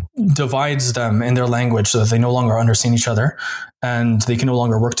divides them in their language so that they no longer understand each other and they can no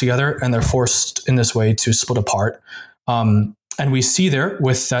longer work together, and they're forced in this way to split apart. And we see there,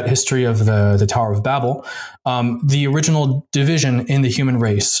 with that history of the Tower of Babel, the original division in the human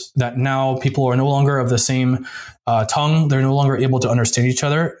race, that now people are no longer of the same tongue. They're no longer able to understand each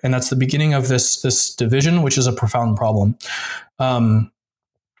other. And that's the beginning of this division, which is a profound problem.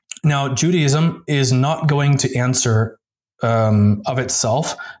 Now, Judaism is not going to answer of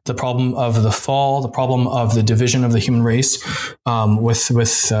itself the problem of the fall, the problem of the division of the human race, with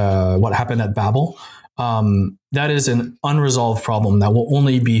what happened at Babel. That is an unresolved problem that will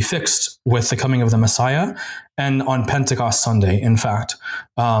only be fixed with the coming of the Messiah and on Pentecost Sunday, in fact,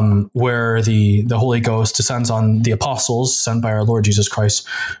 where the Holy Ghost descends on the apostles sent by our Lord Jesus Christ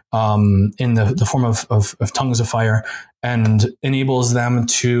in the form of tongues of fire, and enables them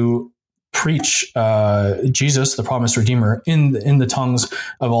to preach Jesus, the promised Redeemer, in the tongues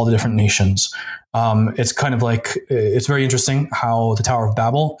of all the different nations. It's kind of like, it's very interesting how the Tower of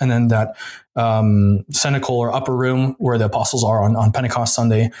Babel and then that cenacle or upper room where the apostles are on Pentecost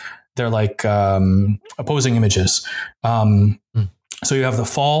Sunday, they're like opposing images. So you have the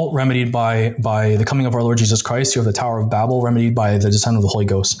fall remedied by the coming of our Lord Jesus Christ. You have the Tower of Babel remedied by the descent of the Holy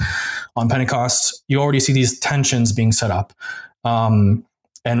Ghost. On Pentecost, you already see these tensions being set up,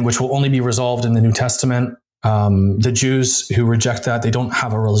 and which will only be resolved in the New Testament. The Jews who reject that, they don't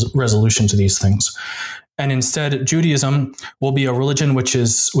have a resolution to these things. And instead, Judaism will be a religion which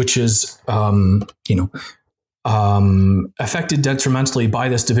is affected detrimentally by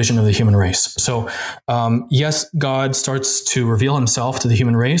this division of the human race. So, yes, God starts to reveal himself to the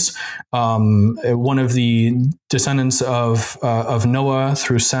human race. One of the descendants of Noah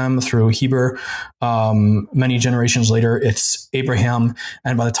through Sem, through Heber, many generations later, it's Abraham.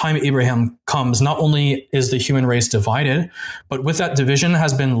 And by the time Abraham comes, not only is the human race divided, but with that division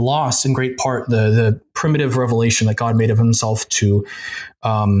has been lost in great part the primitive revelation that God made of himself to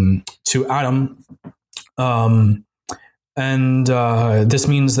Adam. This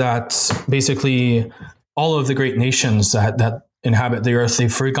means that basically all of the great nations that inhabit the earth,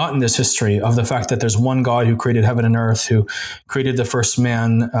 they've forgotten this history of the fact that there's one God who created heaven and earth, who created the first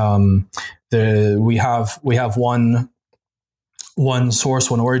man. We have one source,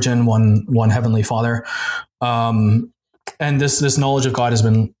 one origin, one heavenly Father, and this knowledge of God has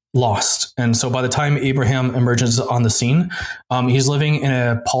been lost. And so by the time Abraham emerges on the scene, he's living in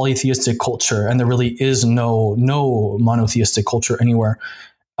a polytheistic culture, and there really is no monotheistic culture anywhere.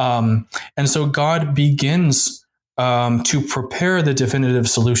 And so God begins to prepare the definitive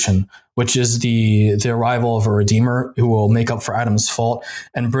solution, which is the arrival of a Redeemer who will make up for Adam's fault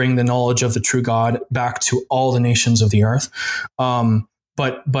and bring the knowledge of the true God back to all the nations of the earth.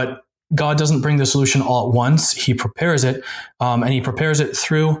 But God doesn't bring the solution all at once. He prepares it, and he prepares it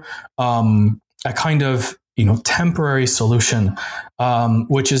through a kind of temporary solution,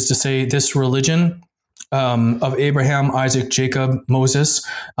 which is to say, this religion of Abraham, Isaac, Jacob, Moses,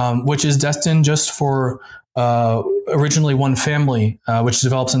 which is destined just for originally one family, which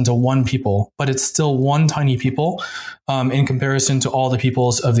develops into one people, but it's still one tiny people in comparison to all the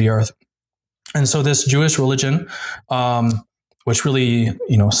peoples of the earth. And so this Jewish religion which really,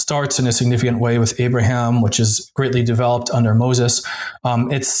 starts in a significant way with Abraham, which is greatly developed under Moses.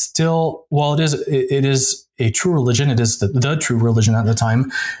 It's still, while it is a true religion, it is the true religion at the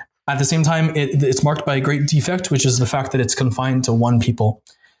time. At the same time, it's marked by a great defect, which is the fact that it's confined to one people.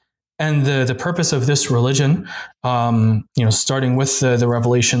 And the purpose of this religion, starting with the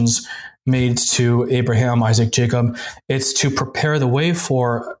revelations made to Abraham, Isaac, Jacob, it's to prepare the way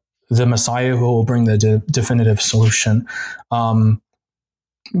for the Messiah who will bring the definitive solution.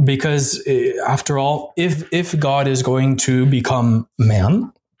 Because after all, if God is going to become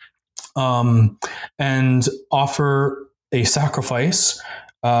man and offer a sacrifice,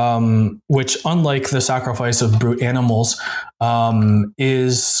 which, unlike the sacrifice of brute animals,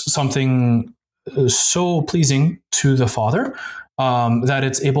 is something so pleasing to the Father that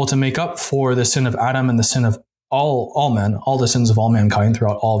it's able to make up for the sin of Adam and the sin of all men, all the sins of all mankind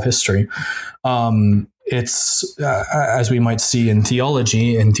throughout all of history. It's, as we might see in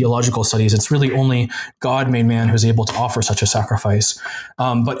theology, in theological studies, it's really only God made man who's able to offer such a sacrifice.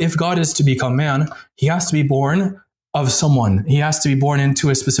 But if God is to become man, he has to be born of someone. He has to be born into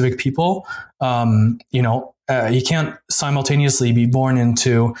a specific people. He can't simultaneously be born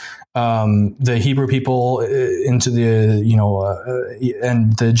into the Hebrew people, into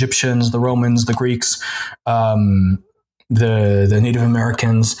and the Egyptians, the Romans, the Greeks, the Native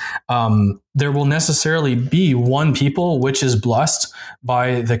Americans. There will necessarily be one people which is blessed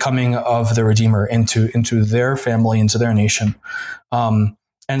by the coming of the Redeemer into their family, into their nation. And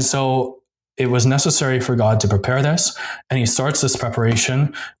so it was necessary for God to prepare this, and he starts this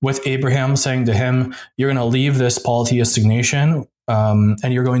preparation with Abraham saying to him, you're going to leave this polytheistic nation,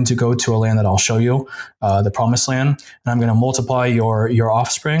 and you're going to go to a land that I'll show you, the promised land, and I'm going to multiply your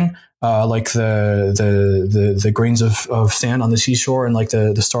offspring like the grains of sand on the seashore and like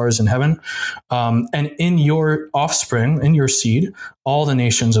the stars in heaven. And in your offspring, in your seed, all the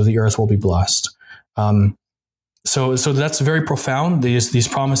nations of the earth will be blessed. So that's very profound. These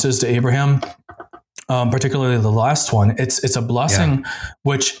promises to Abraham, particularly the last one, it's a blessing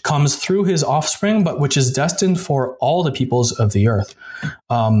which comes through his offspring, but which is destined for all the peoples of the earth.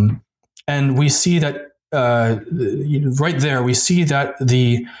 And we see that right there. We see that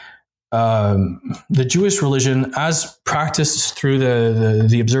the Jewish religion, as practiced through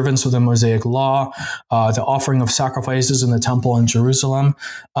the observance of the Mosaic Law, the offering of sacrifices in the temple in Jerusalem,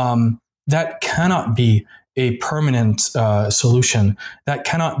 that cannot be a permanent solution. That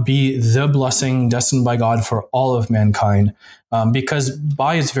cannot be the blessing destined by God for all of mankind, because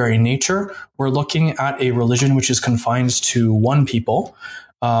by its very nature, we're looking at a religion which is confined to one people,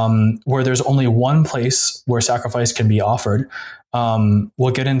 where there's only one place where sacrifice can be offered.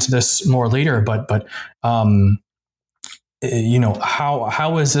 We'll get into this more later, but how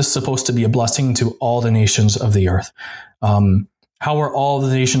is this supposed to be a blessing to all the nations of the earth? How are all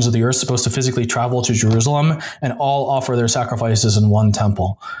the nations of the earth supposed to physically travel to Jerusalem and all offer their sacrifices in one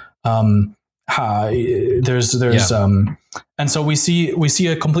temple? And so we see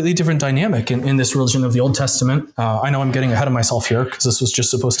a completely different dynamic in this religion of the Old Testament. I know I'm getting ahead of myself here because this was just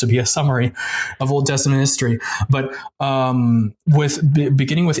supposed to be a summary of Old Testament history. But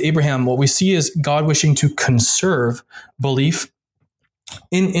beginning with Abraham, what we see is God wishing to conserve belief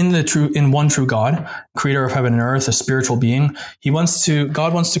in one true God, creator of heaven and earth, a spiritual being.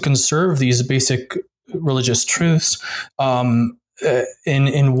 God wants to conserve these basic religious truths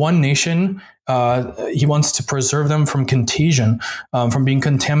in one nation. He wants to preserve them from contagion, from being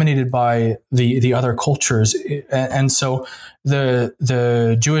contaminated by the other cultures. And so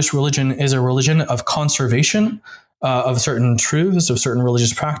the Jewish religion is a religion of conservation of certain truths, of certain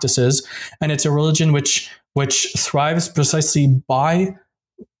religious practices, and it's a religion which thrives precisely by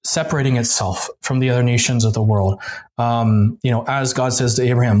separating itself from the other nations of the world. As God says to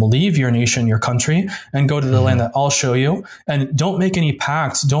Abraham, leave your nation, your country, and go to the land that I'll show you. And don't make any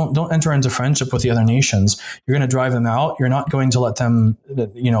pacts. Don't enter into friendship with the other nations. You're going to drive them out. You're not going to let them,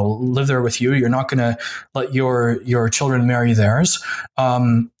 live there with you. You're not going to let your children marry theirs.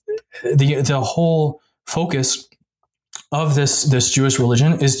 The whole focus of this Jewish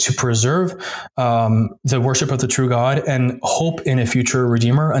religion is to preserve the worship of the true God and hope in a future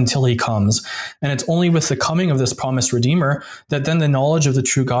Redeemer until he comes. And it's only with the coming of this promised Redeemer that then the knowledge of the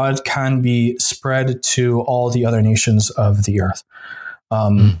true God can be spread to all the other nations of the earth.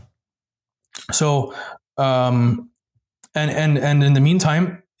 So, and in the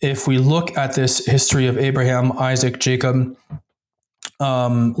meantime, if we look at this history of Abraham, Isaac, Jacob,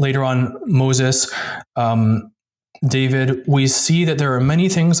 later on Moses, David, we see that there are many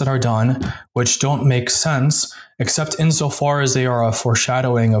things that are done which don't make sense, except insofar as they are a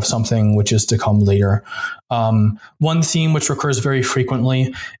foreshadowing of something which is to come later. One theme which recurs very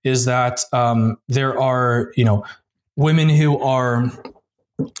frequently is that there are, women who are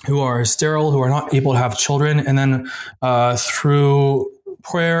sterile, who are not able to have children, and then through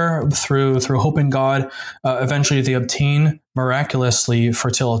prayer, through hope in God, eventually they obtain miraculously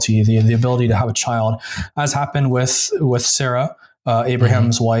fertility, the ability to have a child, as happened with Sarah,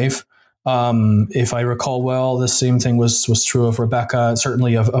 Abraham's wife. If I recall well, the same thing was true of Rebecca,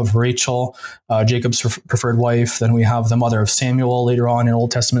 certainly of Rachel, Jacob's preferred wife. Then we have the mother of Samuel later on in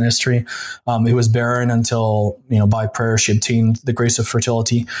Old Testament history, who was barren until, by prayer she obtained the grace of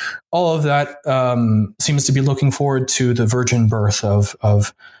fertility. All of that seems to be looking forward to the virgin birth of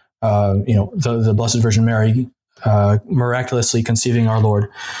the Blessed Virgin Mary, miraculously conceiving our Lord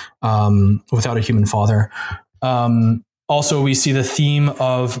without a human father. Also, we see the theme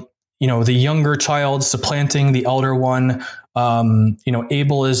of the younger child supplanting the elder one.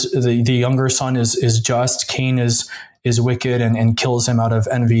 Abel is the younger son is just. Cain is wicked and kills him out of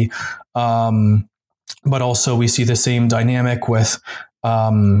envy. But also we see the same dynamic with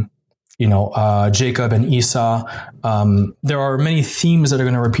Jacob and Esau. There are many themes that are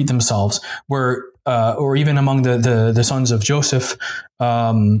going to repeat themselves, where or even among the sons of Joseph.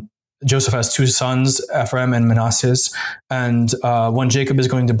 Joseph has two sons, Ephraim and Manasseh. And when Jacob is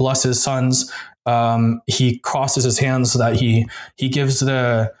going to bless his sons, he crosses his hands so that he gives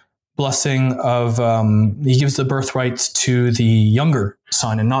the blessing of, he gives the birthright to the younger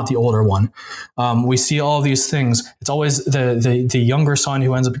son and not the older one. We see all these things. It's always the younger son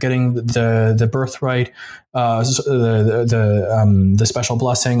who ends up getting the birthright, the special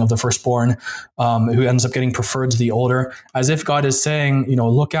blessing of the firstborn, who ends up getting preferred to the older, as if God is saying,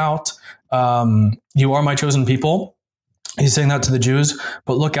 look out, you are my chosen people. He's saying that to the Jews,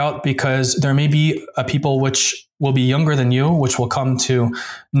 but look out, because there may be a people which will be younger than you, which will come to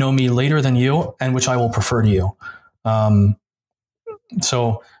know me later than you, and which I will prefer to you.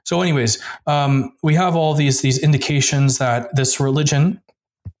 So anyways, we have all these indications that this religion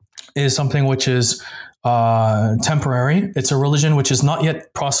is something which is temporary. It's a religion which is not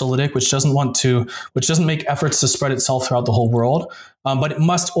yet proselytic, which doesn't make efforts to spread itself throughout the whole world. But it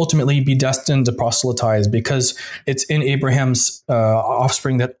must ultimately be destined to proselytize, because it's in Abraham's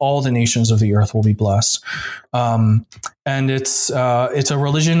offspring that all the nations of the earth will be blessed. And it's a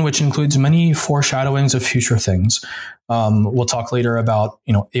religion which includes many foreshadowings of future things. We'll talk later about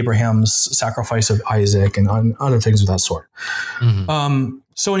Abraham's sacrifice of Isaac and other things of that sort. Mm-hmm.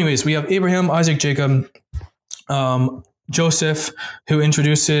 So anyways, we have Abraham, Isaac, Jacob, Joseph, who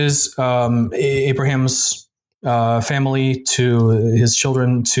introduces Abraham's family to his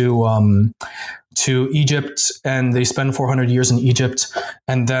children to Egypt, and they spend 400 years in Egypt.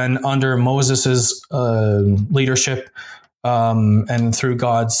 And then under Moses's leadership, and through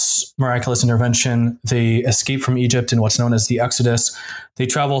God's miraculous intervention, they escape from Egypt in what's known as the Exodus. They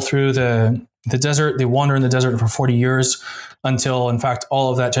travel through the desert. They wander in the desert for 40 years until, in fact,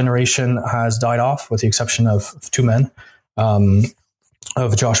 all of that generation has died off, with the exception of two men,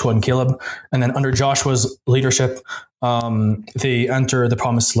 of Joshua and Caleb. And then under Joshua's leadership, they enter the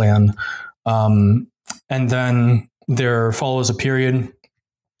promised land. And then there follows a period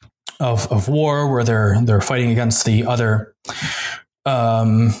of war where they're fighting against the other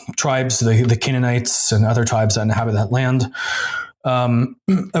tribes, the Canaanites and other tribes that inhabit that land.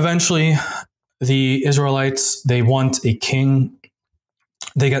 Eventually, the Israelites, they want a king.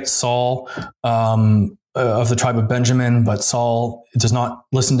 They get Saul of the tribe of Benjamin, but Saul does not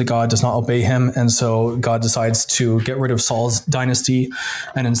listen to God, does not obey him. And so God decides to get rid of Saul's dynasty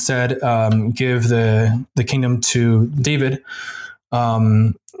and instead give the kingdom to David.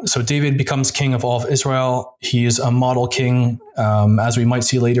 So David becomes king of all of Israel. He is a model king. As we might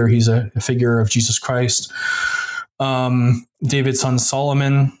see later, he's a figure of Jesus Christ. David's son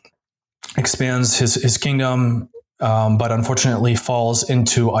Solomon expands his kingdom, but unfortunately falls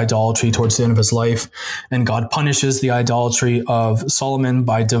into idolatry towards the end of his life. And God punishes the idolatry of Solomon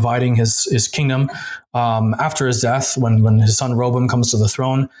by dividing his kingdom after his death, when his son Rehoboam comes to the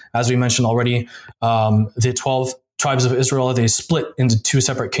throne. As we mentioned already, the 12 tribes of Israel, they split into two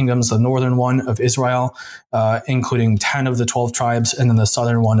separate kingdoms, the northern one of Israel, including 10 of the 12 tribes, and then the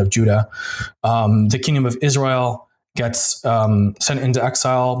southern one of Judah. The kingdom of Israel gets sent into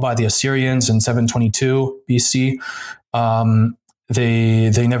exile by the Assyrians in 722 BC.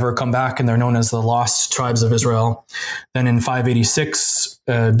 they never come back, and they're known as the lost tribes of Israel. Then in 586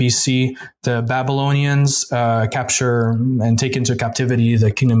 BC, the Babylonians capture and take into captivity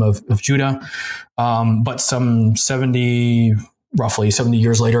the kingdom of Judah. But roughly 70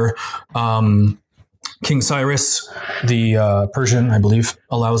 years later, King Cyrus, the Persian, I believe,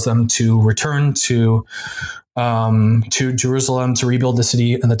 allows them to return to Jerusalem to rebuild the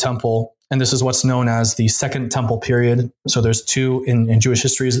city and the temple. And this is what's known as the Second Temple period. So there's two in Jewish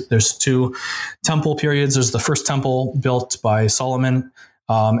histories. There's two temple periods. There's the first temple built by Solomon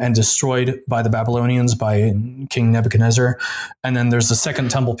and destroyed by the Babylonians by King Nebuchadnezzar. And then there's the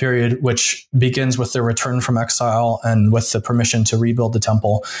Second Temple period, which begins with their return from exile and with the permission to rebuild the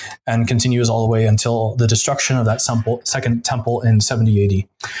temple, and continues all the way until the destruction of that Second Temple in 70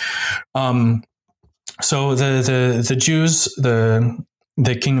 AD. So the Jews,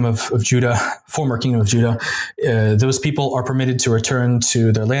 the kingdom of Judah, former kingdom of Judah, those people are permitted to return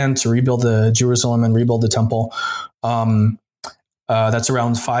to their land to rebuild the Jerusalem and rebuild the temple. That's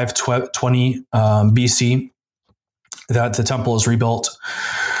around 520 BC that the temple is rebuilt.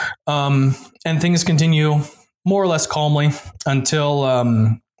 And things continue more or less calmly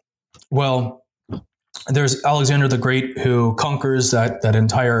until, there's Alexander the Great, who conquers that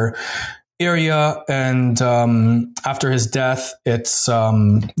entire area. And after his death, his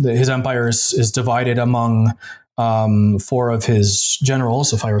empire is divided among four of his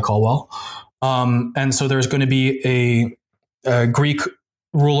generals, if I recall well. And so there's going to be a Greek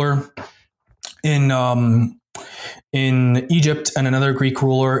ruler in Egypt, and another Greek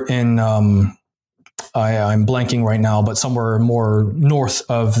ruler in I'm blanking right now, but somewhere more north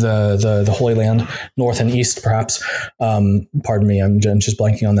of the Holy Land, north and east, perhaps. Pardon me, I'm just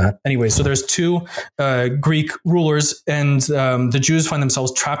blanking on that. Anyway, so there's two Greek rulers, and the Jews find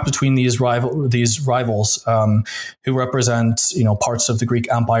themselves trapped between these rivals who represent, parts of the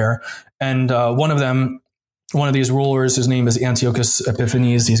Greek Empire. And one of these rulers, his name is Antiochus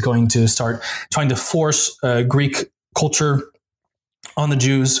Epiphanes, he's going to start trying to force Greek culture on the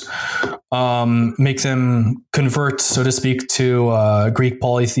Jews, make them convert, so to speak, to Greek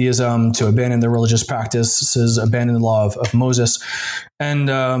polytheism, to abandon their religious practices, abandon the law of Moses. And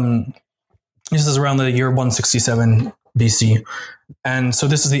this is around the year 167 BC. And so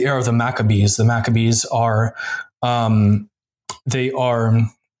this is the era of the Maccabees. The Maccabees are,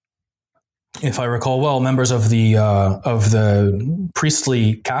 if I recall well, members of the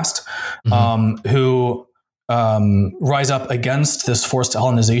priestly caste, who rise up against this forced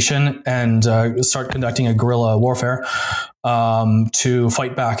Hellenization and start conducting a guerrilla warfare to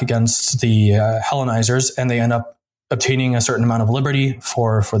fight back against the Hellenizers, and they end up obtaining a certain amount of liberty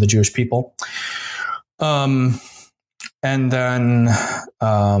for the Jewish people. And then,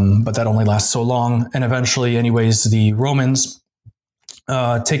 but that only lasts so long. And eventually, anyways, the Romans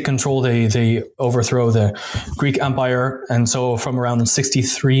take control. They overthrow the Greek Empire. And so from around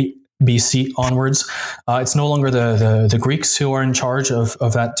 63 BC onwards, it's no longer the Greeks who are in charge of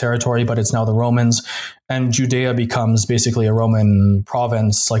that territory, but it's now the Romans. And Judea becomes basically a Roman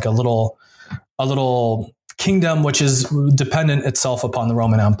province, like a little kingdom, which is dependent itself upon the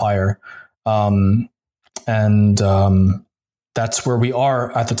Roman Empire. And that's where we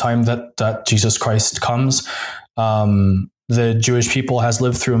are at the time that Jesus Christ comes. The Jewish people has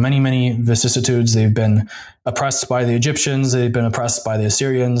lived through many, many vicissitudes. They've been oppressed by the Egyptians. They've been oppressed by the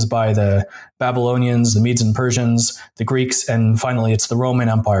Assyrians, by the Babylonians, the Medes and Persians, the Greeks, and finally it's the Roman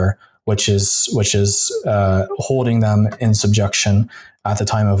Empire, which is holding them in subjection at the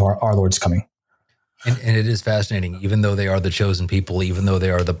time of our Lord's coming. And it is fascinating, even though they are the chosen people, even though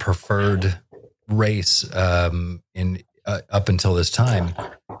they are the preferred race up until this time,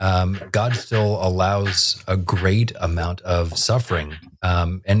 God still allows a great amount of suffering.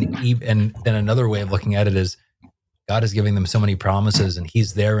 And then another way of looking at it is God is giving them so many promises, and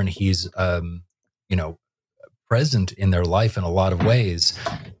He's there, and He's present in their life in a lot of ways,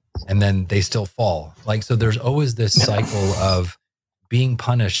 and then they still fall. So there's always this cycle of being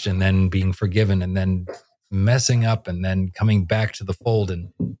punished and then being forgiven and then messing up and then coming back to the fold.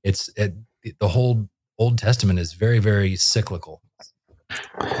 And the whole Old Testament is very, very cyclical.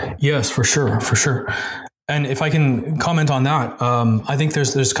 Yes, for sure. And if I can comment on that, I think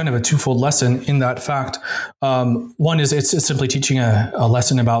there's kind of a twofold lesson in that fact. One is it's simply teaching a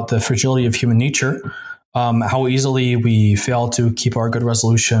lesson about the fragility of human nature, how easily we fail to keep our good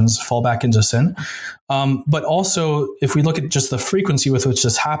resolutions, fall back into sin. But also, if we look at just the frequency with which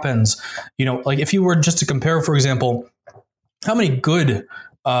this happens, if you were just to compare, for example, how many good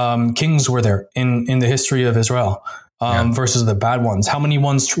kings were there in the history of Israel versus the bad ones? How many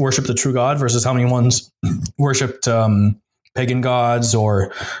ones worshiped the true God versus how many ones worshiped pagan gods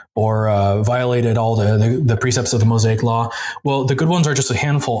or violated all the precepts of the Mosaic law. Well, the good ones are just a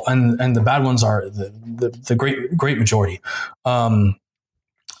handful, and the bad ones are the great majority.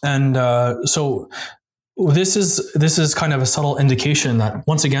 So this is kind of a subtle indication that,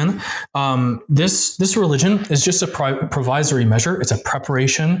 once again, this religion is just a provisory measure. It's a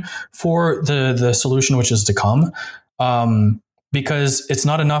preparation for the solution which is to come. Because it's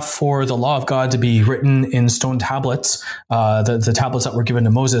not enough for the law of God to be written in stone tablets, the tablets that were given to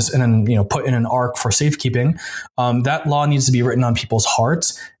Moses, and then put in an ark for safekeeping. That law needs to be written on people's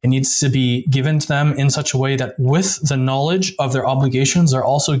hearts. It needs to be given to them in such a way that, with the knowledge of their obligations, they're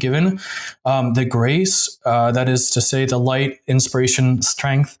also given the grace, that is to say, the light, inspiration,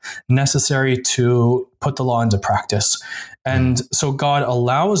 strength necessary to put the law into practice. And so God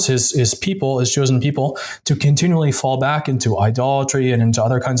allows his people, his chosen people, to continually fall back into idolatry and into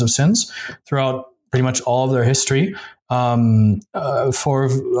other kinds of sins throughout pretty much all of their history, for,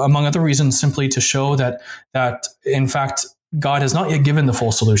 among other reasons, simply to show that in fact, God has not yet given the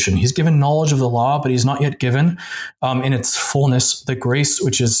full solution. He's given knowledge of the law, but he's not yet given in its fullness the grace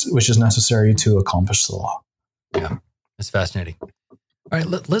which is necessary to accomplish the law. Yeah, that's fascinating. All right,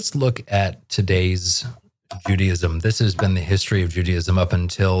 let's look at today's Judaism. This has been the history of Judaism up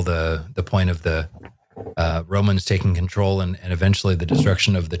until the point of the Romans taking control and eventually the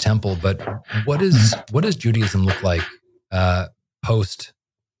destruction of the temple. But what does Judaism look like post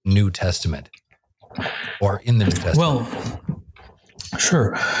New Testament, or in the New Testament? Well,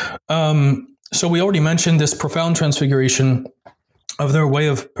 sure. So we already mentioned this profound transfiguration of their way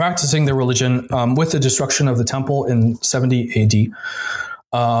of practicing their religion with the destruction of the temple in 70 AD.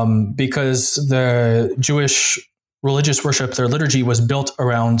 Because the Jewish religious worship, their liturgy, was built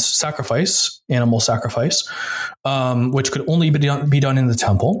around sacrifice, animal sacrifice, which could only be done in the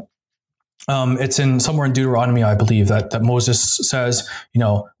temple. It's somewhere in Deuteronomy, I believe, that Moses says,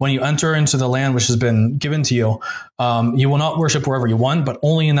 when you enter into the land which has been given to you, you will not worship wherever you want, but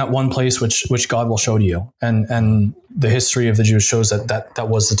only in that one place which God will show to you. And the history of the Jews shows that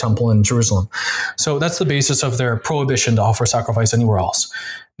was the temple in Jerusalem. So that's the basis of their prohibition to offer sacrifice anywhere else.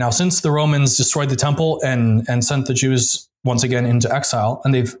 Now, since the Romans destroyed the temple and sent the Jews once again into exile,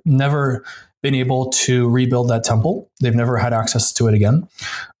 and they've never been able to rebuild that temple, they've never had access to it again.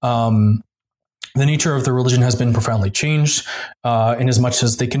 The nature of the religion has been profoundly changed, in as much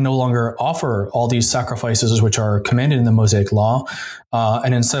as they can no longer offer all these sacrifices which are commanded in the Mosaic law.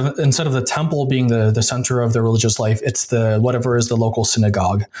 And instead of the temple being the center of the religious life, it's whatever is the local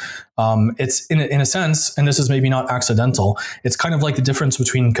synagogue. It's in a sense, and this is maybe not accidental, it's kind of like the difference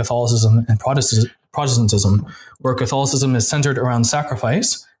between Catholicism and Protestantism, where Catholicism is centered around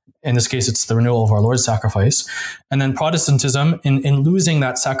sacrifice. In this case, it's the renewal of our Lord's sacrifice. And then Protestantism, in losing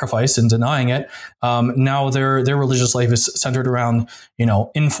that sacrifice and denying it, now their religious life is centered around,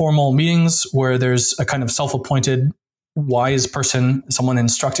 informal meetings where there's a kind of self-appointed wise person, someone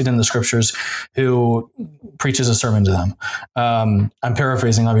instructed in the scriptures, who preaches a sermon to them. I'm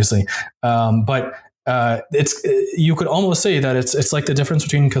paraphrasing, obviously. But you could almost say that it's like the difference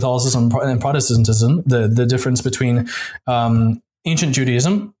between Catholicism and Protestantism, the difference between ancient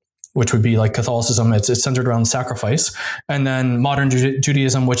Judaism, which would be like Catholicism, it's centered around sacrifice, and then modern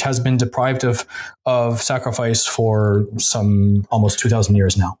Judaism, which has been deprived of sacrifice for some almost 2,000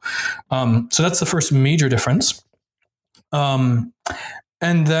 years now. So that's the first major difference. And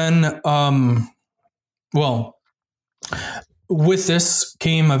then, with this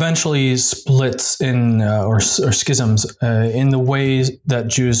came eventually splits or schisms in the ways that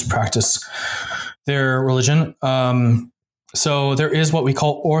Jews practice their religion. So there is what we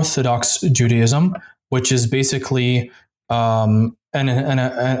call Orthodox Judaism, which is basically an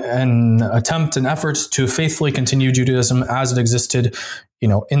attempt, an effort to faithfully continue Judaism as it existed,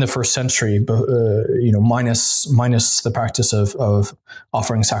 in the first century, minus the practice of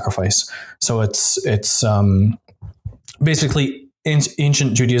offering sacrifice. So it's basically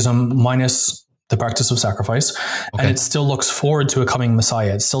ancient Judaism minus the practice of sacrifice, okay. And it still looks forward to a coming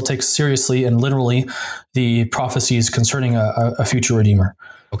Messiah. It still takes seriously and literally the prophecies concerning a future Redeemer.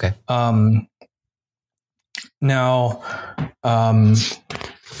 Okay. So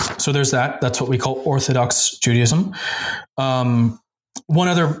there's that. That's what we call Orthodox Judaism. One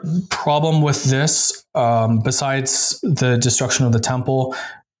other problem with this, besides the destruction of the temple,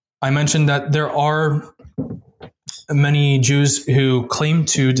 I mentioned that there are many Jews who claim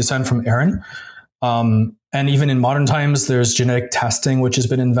to descend from Aaron. And even in modern times, there's genetic testing, which has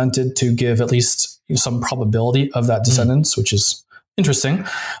been invented to give at least some probability of that descendance, which is interesting.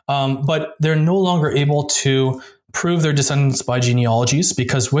 But they're no longer able to prove their descendants by genealogies,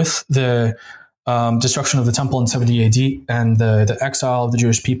 because with the destruction of the temple in 70 AD, and the exile of the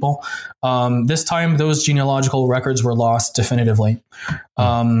Jewish people. This time, those genealogical records were lost definitively.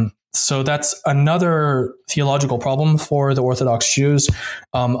 So that's another theological problem for the Orthodox Jews,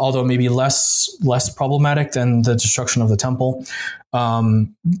 although maybe less problematic than the destruction of the temple,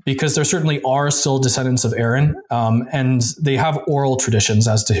 because there certainly are still descendants of Aaron, and they have oral traditions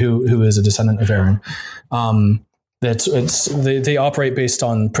as to who is a descendant of Aaron. They operate based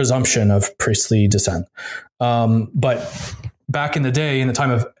on presumption of priestly descent. But back in the day, in the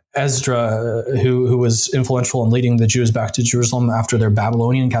time of Ezra, who was influential in leading the Jews back to Jerusalem after their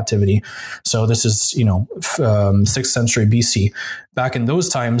Babylonian captivity. So this is, 6th century BC. Back in those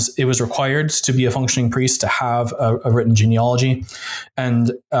times, it was required to be a functioning priest to have a written genealogy.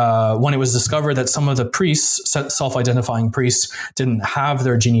 And when it was discovered that some of the priests, self-identifying priests, didn't have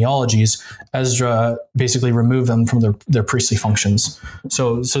their genealogies, Ezra basically removed them from their priestly functions.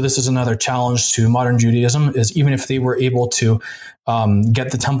 So this is another challenge to modern Judaism, is even if they were able to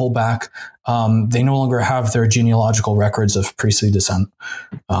get the temple back, they no longer have their genealogical records of priestly descent.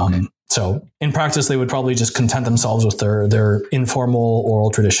 So in practice, they would probably just content themselves with their informal oral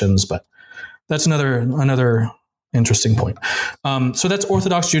traditions, but that's another interesting point. So that's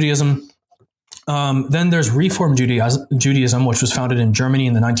Orthodox Judaism. Then there's Reform Judaism, which was founded in Germany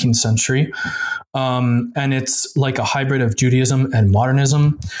in the 19th century. And it's like a hybrid of Judaism and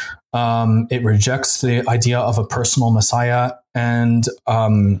modernism. It rejects the idea of a personal Messiah. And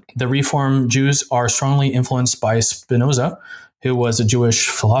the Reform Jews are strongly influenced by Spinoza, who was a Jewish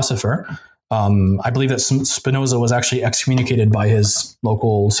philosopher. I believe that Spinoza was actually excommunicated by his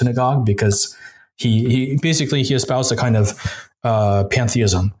local synagogue because he espoused a kind of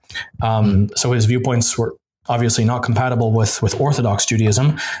pantheism. So his viewpoints were obviously not compatible with Orthodox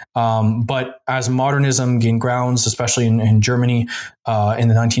Judaism. But as modernism gained grounds, especially in Germany in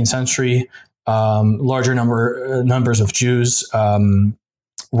the 19th century, larger numbers of Jews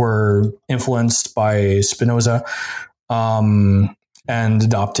were influenced by Spinoza and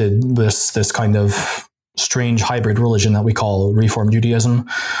adopted this kind of strange hybrid religion that we call Reform Judaism.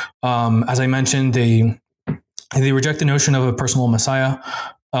 As I mentioned, they reject the notion of a personal Messiah,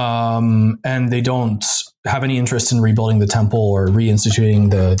 and they don't have any interest in rebuilding the temple or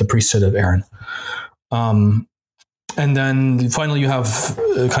reinstituting the priesthood of Aaron. And then finally, you have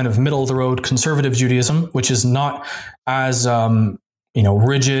kind of middle of the road conservative Judaism, which is not as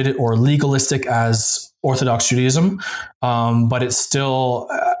rigid or legalistic as Orthodox Judaism, but it still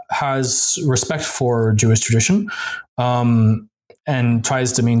has respect for Jewish tradition, and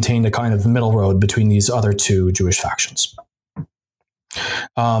tries to maintain a kind of middle road between these other two Jewish factions.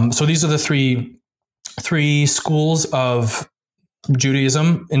 So these are the three schools of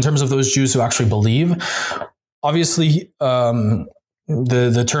Judaism in terms of those Jews who actually believe. Obviously,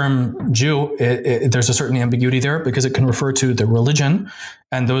 the term Jew, there's a certain ambiguity there because it can refer to the religion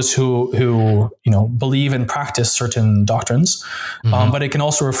and those who believe and practice certain doctrines, but it can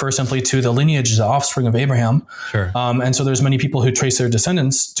also refer simply to the lineage, the offspring of Abraham. Sure. And so there's many people who trace their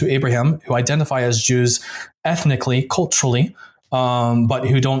descendants to Abraham who identify as Jews ethnically, culturally, but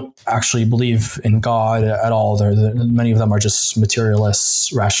who don't actually believe in God at all. Many of them are just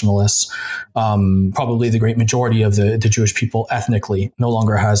materialists, rationalists. Probably the great majority of the Jewish people ethnically no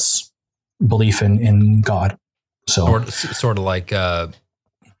longer has belief in God. So sort of like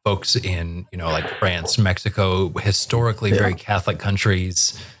folks in like France, Mexico, historically very Catholic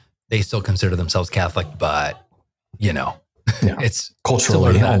countries. They still consider themselves Catholic, but it's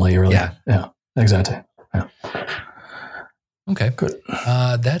culturally only, really. Yeah, exactly. Yeah. Okay, good.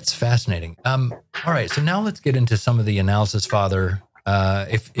 That's fascinating. All right, so now let's get into some of the analysis, Father.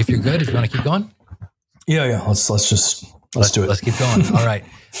 If you're good, if you want to keep going. Yeah. Let's do it. Let's keep going. All right.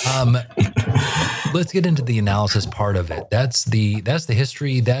 Let's get into the analysis part of it. That's the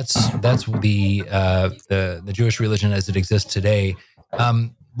history. That's the Jewish religion as it exists today.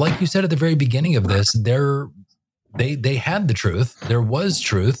 Like you said at the very beginning of this, they had the truth. There was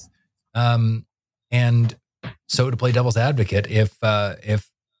truth, and so to play devil's advocate, if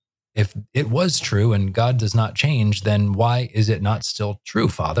it was true and God does not change, then why is it not still true,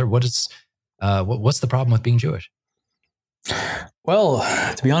 Father? What's the problem with being Jewish? Well,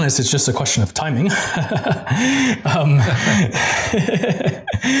 to be honest, it's just a question of timing.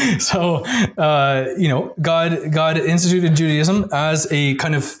 God instituted Judaism as a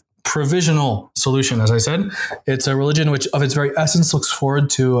kind of provisional solution. As I said, it's a religion which of its very essence looks forward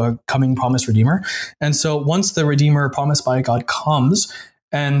to a coming promised Redeemer. And so once the Redeemer promised by God comes,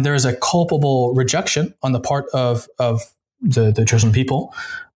 and there's a culpable rejection on the part of the chosen people,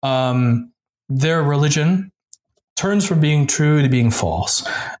 their religion turns from being true to being false.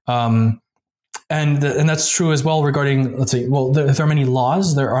 and that's true as well regarding, let's say, well, there are many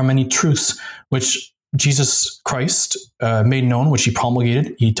laws, there are many truths which Jesus Christ made known, which he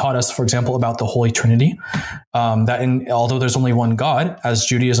promulgated. He taught us, for example, about the Holy Trinity, although there's only one God, as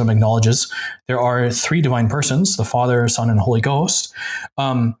Judaism acknowledges, there are three divine persons, the Father, Son, and Holy Ghost.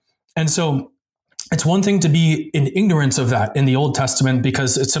 And so it's one thing to be in ignorance of that in the Old Testament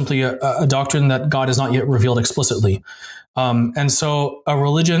because it's simply a doctrine that God has not yet revealed explicitly. And so a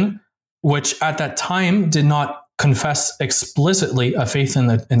religion which at that time did not confess explicitly a faith in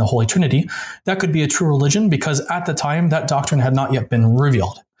the Holy Trinity, that could be a true religion because at the time that doctrine had not yet been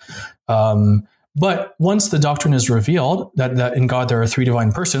revealed. But once the doctrine is revealed, that in God there are three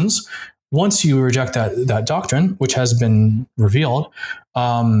divine persons, once you reject that doctrine, which has been revealed,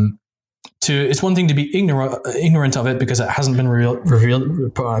 it's one thing to be ignorant of it because it hasn't been revealed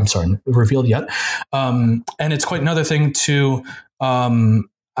yet, and it's quite another thing to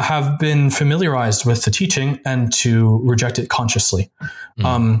have been familiarized with the teaching and to reject it consciously.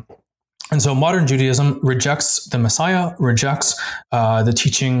 And so modern Judaism rejects the Messiah, rejects the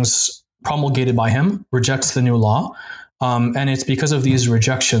teachings promulgated by him, rejects the new law. And it's because of these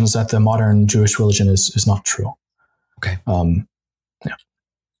rejections that the modern Jewish religion is not true. Okay. Yeah.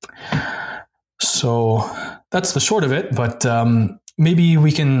 So that's the short of it, but maybe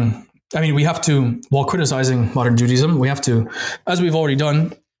we can, we have to, while criticizing modern Judaism, we have to, as we've already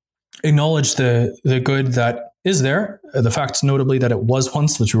done, acknowledge the good that is there, the fact notably that it was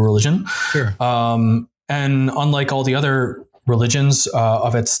once the true religion. Sure. And unlike all the other religions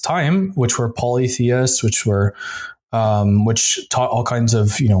of its time, which were polytheists, which taught all kinds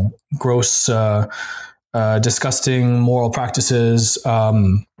of, gross, disgusting moral practices,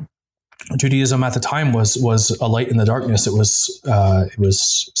 Judaism at the time was a light in the darkness. It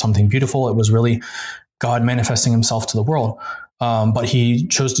was something beautiful. It was really God manifesting himself to the world. But he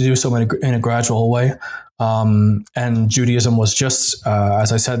chose to do so in a gradual way. And Judaism was just,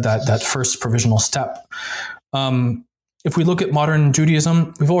 as I said, that first provisional step. If we look at modern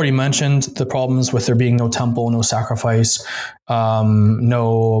Judaism, we've already mentioned the problems with there being no temple, no sacrifice,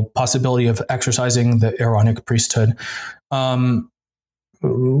 no possibility of exercising the Aaronic priesthood.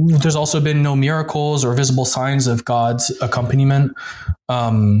 There's also been no miracles or visible signs of God's accompaniment.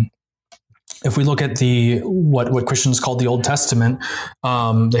 If we look at what Christians call the Old Testament,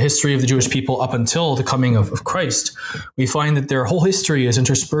 the history of the Jewish people up until the coming of Christ, we find that their whole history is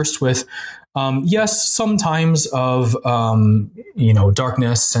interspersed with, yes, sometimes of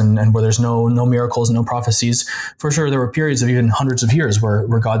darkness and where there's no miracles, no prophecies. For sure, there were periods of even hundreds of years where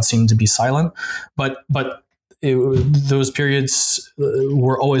God seemed to be silent, but those periods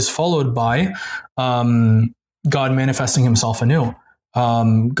were always followed by God manifesting himself anew.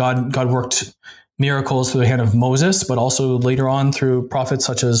 God worked miracles through the hand of Moses, but also later on through prophets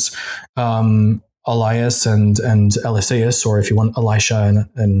such as Elias and Eliseus, or if you want Elisha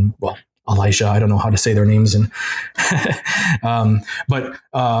and Elijah. I don't know how to say their names, but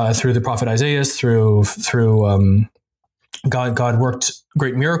through the prophet Isaiah, through God worked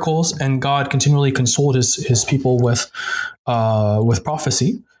great miracles, and God continually consoled his people with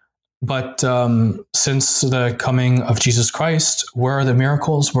prophecy. But since the coming of Jesus Christ, where are the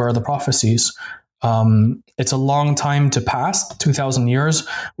miracles? Where are the prophecies? It's a long time to pass, 2,000 years,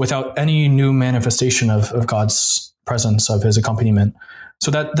 without any new manifestation of God's presence, of his accompaniment. So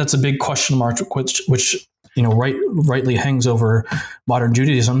that's a big question mark, which rightly hangs over modern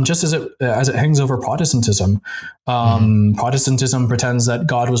Judaism, just as it hangs over Protestantism. Protestantism pretends that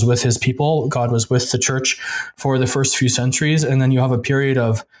God was with his people, God was with the church for the first few centuries, and then you have a period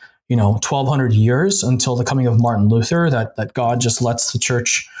of 1,200 years until the coming of Martin Luther, that God just lets the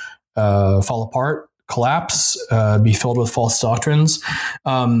church fall apart, collapse, be filled with false doctrines.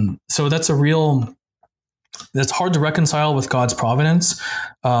 So that's hard to reconcile with God's providence.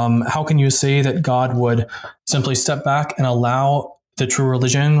 How can you say that God would simply step back and allow the true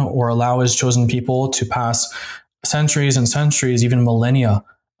religion or allow his chosen people to pass centuries and centuries, even millennia,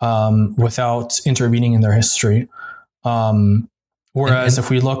 without intervening in their history? Whereas if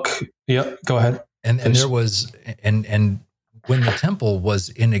we look, go ahead. And there was, and when the temple was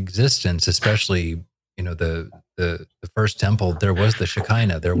in existence, especially, the first temple, there was the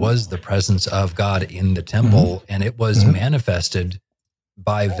Shekinah, there was the presence of God in the temple, and it was manifested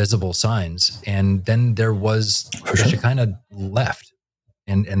by visible signs. And then there was the Shekinah left.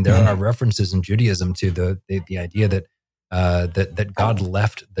 And there are references in Judaism to the idea that that God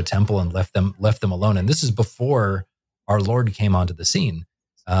left the temple and left them alone. And this is before our Lord came onto the scene.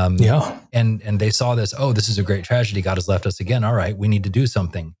 And they saw this, this is a great tragedy. God has left us again. All right, we need to do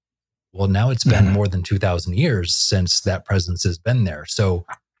something. Well, now it's been more than 2,000 years since that presence has been there. So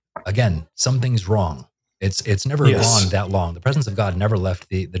again, something's wrong. It's never Yes. gone that long. The presence of God never left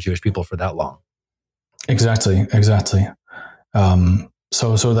the Jewish people for that long. Exactly.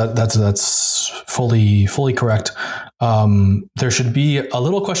 So that's fully correct. There should be a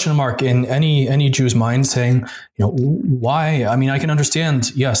little question mark in any Jew's mind, saying, why? I mean, I can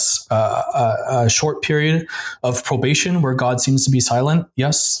understand, yes, a short period of probation where God seems to be silent.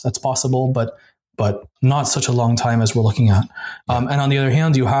 Yes, that's possible, but not such a long time as we're looking at. And on the other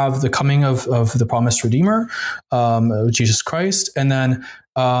hand, you have the coming of the promised Redeemer, Jesus Christ, and then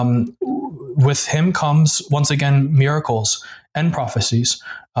with him comes once again miracles and prophecies,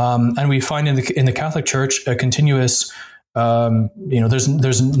 and we find in the Catholic Church a continuous.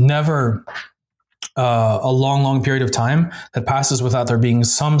 There's never a long period of time that passes without there being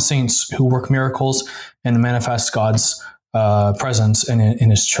some saints who work miracles and manifest God's presence in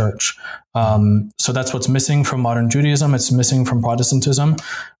His Church. So that's what's missing from modern Judaism. It's missing from Protestantism,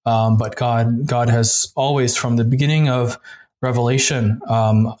 but God has always, from the beginning of Revelation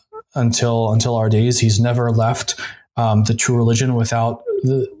until our days, He's never left the true religion without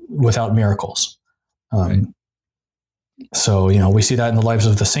miracles. Right. So, we see that in the lives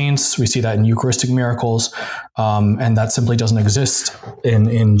of the saints. We see that in Eucharistic miracles, and that simply doesn't exist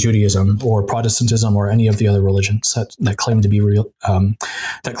in Judaism or Protestantism or any of the other religions that claim to be real,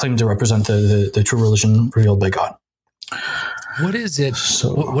 that claim to represent the true religion revealed by God. What is it?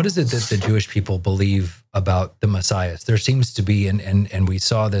 What is it that the Jewish people believe about the Messiah? There seems to be, and we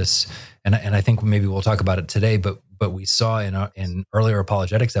saw this, and I think maybe we'll talk about it today. But we saw in earlier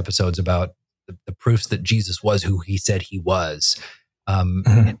apologetics episodes about the proofs that Jesus was who He said He was.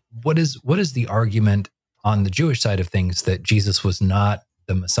 What is the argument on the Jewish side of things that Jesus was not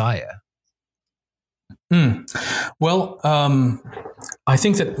the Messiah? Well, I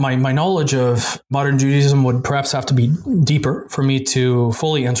think that my knowledge of modern Judaism would perhaps have to be deeper for me to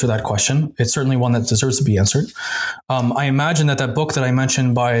fully answer that question. It's certainly one that deserves to be answered. I imagine that book that I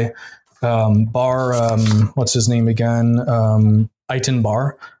mentioned by Bar, what's his name again? Eitan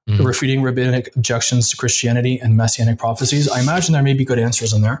Bar, Refuting Rabbinic Objections to Christianity and Messianic Prophecies. I imagine there may be good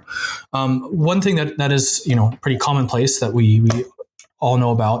answers in there. One thing that is, pretty commonplace that we all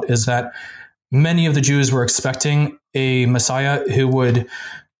know about is that many of the Jews were expecting a Messiah who would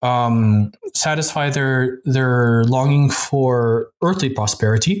satisfy their longing for earthly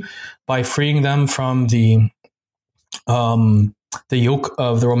prosperity by freeing them from the yoke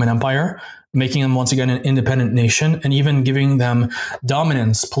of the Roman Empire, making them once again an independent nation, and even giving them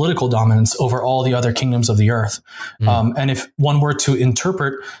political dominance over all the other kingdoms of the earth. And if one were to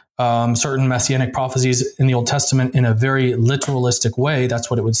interpret certain messianic prophecies in the Old Testament in a very literalistic way, that's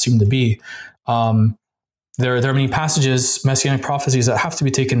what it would seem to be. There are many passages, messianic prophecies, that have to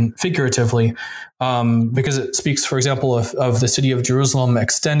be taken figuratively, because it speaks, for example, of the city of Jerusalem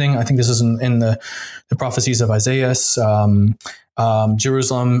extending. I think this is in the prophecies of Isaiah,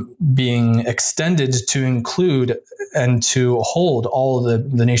 Jerusalem being extended to include and to hold all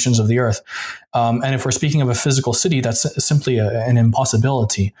of the nations of the earth. And if we're speaking of a physical city, that's simply an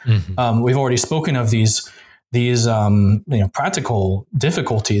impossibility. We've already spoken of these practical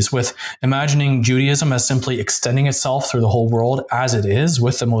difficulties with imagining Judaism as simply extending itself through the whole world as it is,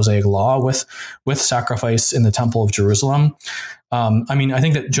 with the Mosaic law, with sacrifice in the Temple of Jerusalem. I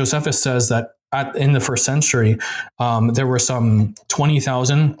think that Josephus says that in the first century, there were some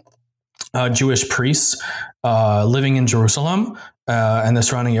 20,000 Jewish priests living in Jerusalem and the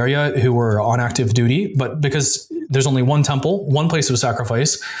surrounding area who were on active duty. But because there's only one temple, one place of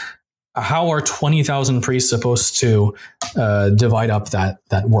sacrifice, how are 20,000 priests supposed to divide up that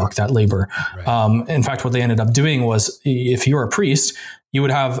work, that labor? Right. In fact, what they ended up doing was, if you were a priest, you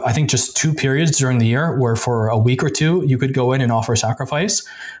would have, I think, just 2 periods during the year where for a week or two you could go in and offer sacrifice,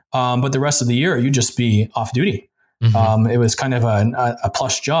 but the rest of the year you'd just be off duty. It was kind of a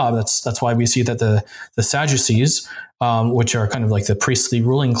plush job. That's why we see that the Sadducees, which are kind of like the priestly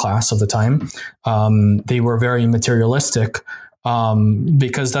ruling class of the time, they were very materialistic.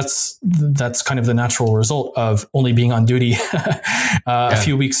 Because that's kind of the natural result of only being on duty a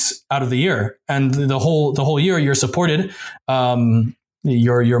few weeks out of the year, and the whole year you're supported.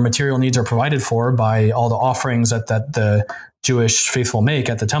 Your material needs are provided for by all the offerings that the Jewish faithful make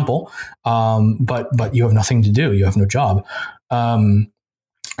at the temple, but you have nothing to do. You have no job.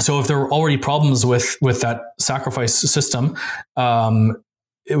 So if there were already problems with that sacrifice system,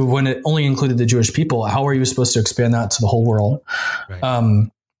 when it only included the Jewish people, how are you supposed to expand that to the whole world? Right.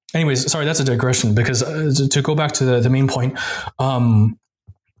 Anyways, sorry, that's a digression, because to go back to the main point,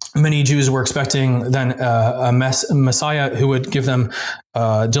 many Jews were expecting then a Messiah who would give them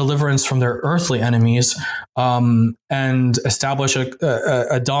deliverance from their earthly enemies, and establish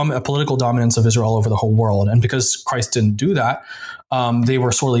a political dominance of Israel over the whole world. And because Christ didn't do that, they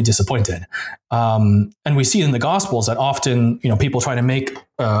were sorely disappointed. And we see in the Gospels that often, people try to make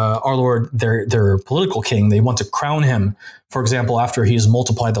our Lord their political king. They want to crown him, for example, after he's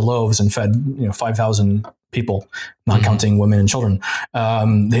multiplied the loaves and fed 5,000 people, not counting women and children.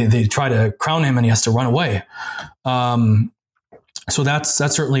 They try to crown him, and he has to run away. So that's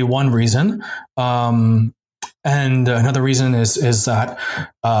certainly one reason. And another reason is that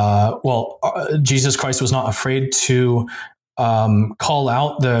Jesus Christ was not afraid to call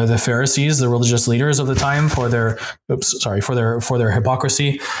out the Pharisees, the religious leaders of the time, for their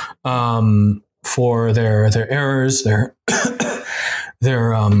hypocrisy, for their errors, their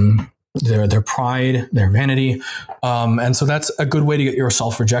pride, their vanity. And so that's a good way to get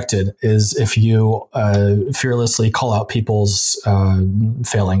yourself rejected, is if you fearlessly call out people's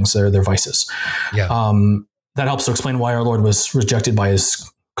failings, their vices. Yeah. That helps to explain why our Lord was rejected by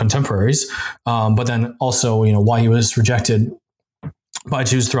his contemporaries, but then also, why he was rejected by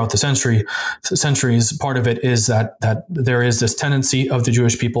Jews throughout the centuries. Part of it is that there is this tendency of the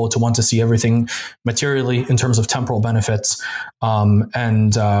Jewish people to want to see everything materially in terms of temporal benefits. So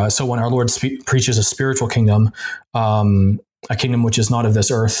when our Lord preaches a spiritual kingdom, a kingdom which is not of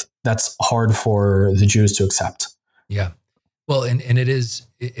this earth, that's hard for the Jews to accept. Yeah. Well, and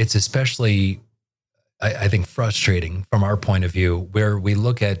it's especially, I think, frustrating from our point of view, where we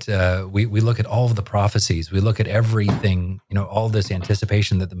look at we look at all of the prophecies, we look at everything, all this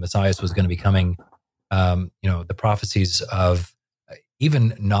anticipation that the Messiah was going to be coming, the prophecies of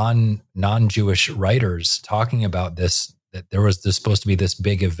even non-Jewish writers talking about this, that there was supposed to be this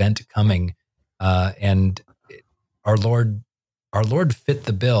big event coming, and our Lord fit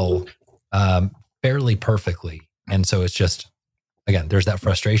the bill fairly perfectly, and so it's just. Again, there's that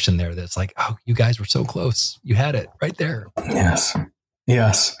frustration there that's like, oh, you guys were so close. You had it right there.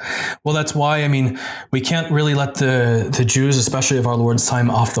 Yes. Well, that's why, we can't really let the Jews, especially of our Lord's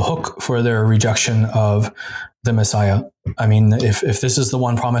time, off the hook for their rejection of the Messiah. If this is the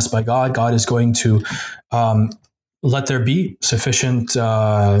one promised by God, God is going to let there be sufficient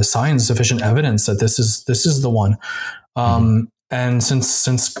signs, sufficient evidence that this is the one. And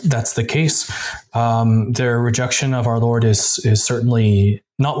since that's the case, their rejection of our Lord is certainly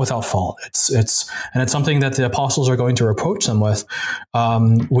not without fault. It's something that the apostles are going to reproach them with.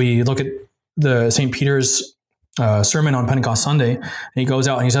 We look at the St. Peter's sermon on Pentecost Sunday, and he goes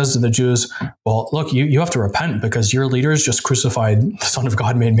out and he says to the Jews, "Well, look, you have to repent because your leaders just crucified the Son of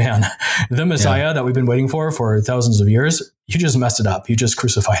God made man, the Messiah that we've been waiting for thousands of years. You just messed it up. You just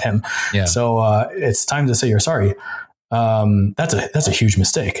crucified him. Yeah. So it's time to say you're sorry." That's a huge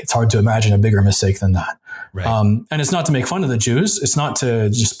mistake. It's hard to imagine a bigger mistake than that. Right. And it's not to make fun of the Jews. It's not to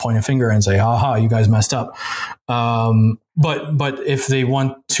just point a finger and say, "Ha, you guys messed up." But if they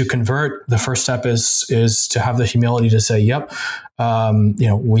want to convert, the first step is to have the humility to say, "Yep,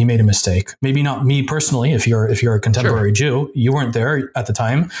 we made a mistake." Maybe not me personally. If you're a contemporary Jew, you weren't there at the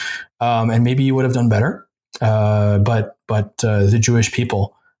time, and maybe you would have done better. But the Jewish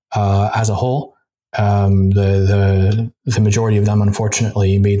people as a whole. The majority of them,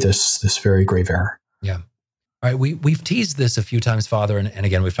 unfortunately, made this very grave error. Yeah. All right. We've teased this a few times, Father, and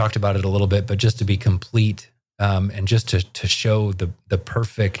again, we've talked about it a little bit, but just to be complete, and just to show the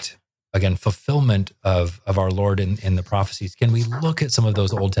perfect, again, fulfillment of our Lord in the prophecies, can we look at some of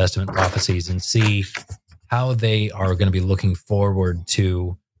those Old Testament prophecies and see how they are going to be looking forward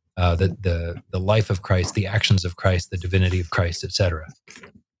to the life of Christ, the actions of Christ, the divinity of Christ, etc.?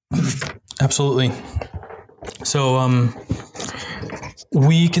 Absolutely. So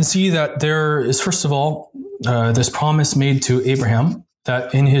we can see that there is, first of all, this promise made to Abraham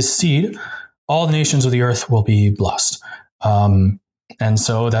that in his seed, all the nations of the earth will be blessed. And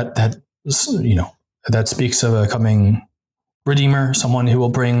so that speaks of a coming Redeemer, someone who will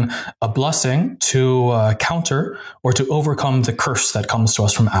bring a blessing to counter or to overcome the curse that comes to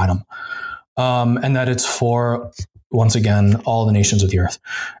us from Adam. And that it's for, once again, all the nations of the earth.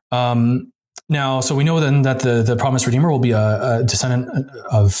 Now, so we know then that the promised Redeemer will be a descendant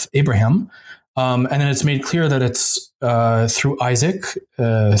of Abraham. And then it's made clear that it's through Isaac,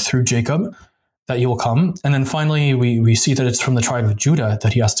 through Jacob, that he will come. And then finally, we see that it's from the tribe of Judah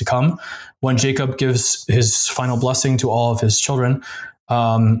that he has to come. When Jacob gives his final blessing to all of his children,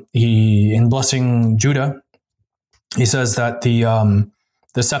 in blessing Judah, he says that the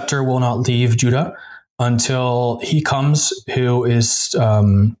scepter will not leave Judah until he comes, who is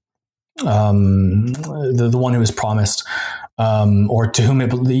the one who is promised. or to whom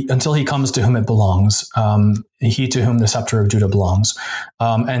until he comes to whom it belongs, he to whom the scepter of Judah belongs.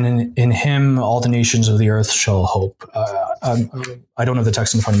 And in him, all the nations of the earth shall hope. I don't have the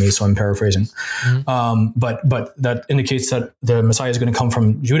text in front of me, so I'm paraphrasing. But that indicates that the Messiah is going to come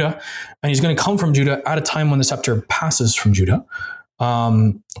from Judah, and he's going to come from Judah at a time when the scepter passes from Judah,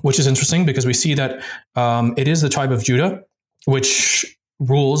 which is interesting because we see that it is the tribe of Judah which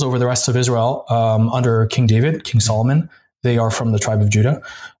rules over the rest of Israel under King David, King Solomon. They are from the tribe of Judah.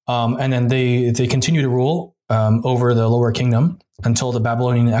 And then they continue to rule over the lower kingdom until the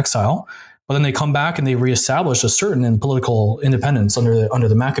Babylonian exile. But then they come back and they reestablish a certain political independence under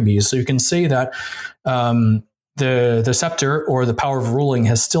the Maccabees. So you can say that the scepter or the power of ruling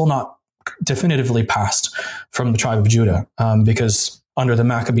has still not definitively passed from the tribe of Judah, because under the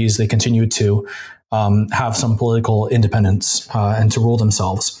Maccabees they continue to have some political independence and to rule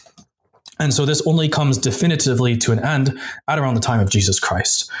themselves. And so this only comes definitively to an end at around the time of Jesus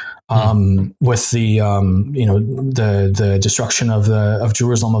Christ, with the the destruction of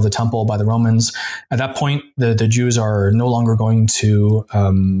Jerusalem, of the temple by the Romans. At that point, the Jews are no longer going to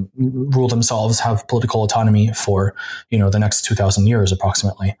rule themselves, have political autonomy for the next 2,000 years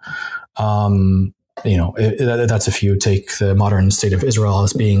approximately. That's if you take the modern state of Israel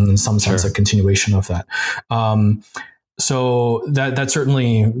as being in some sense a continuation of that. So that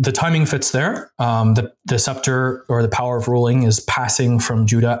certainly the timing fits there. The scepter or the power of ruling is passing from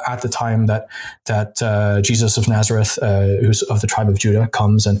Judah at the time that Jesus of Nazareth, who's of the tribe of Judah,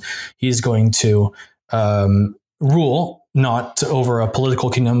 comes, and he's going to rule not over a political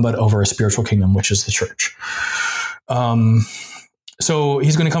kingdom, but over a spiritual kingdom, which is the church. So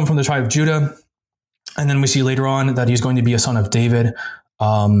he's going to come from the tribe of Judah. And then we see later on that he's going to be a son of David.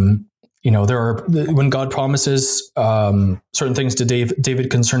 When God promises certain things to David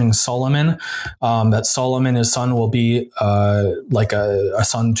concerning Solomon, that Solomon, his son, will be like a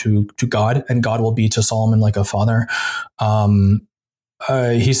son to God, and God will be to Solomon like a father.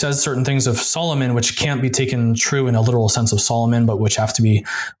 He says certain things of Solomon which can't be taken true in a literal sense of Solomon, but which have to be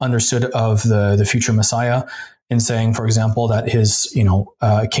understood of the future Messiah, in saying, for example, that his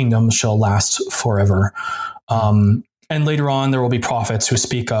kingdom shall last forever. And later on, there will be prophets who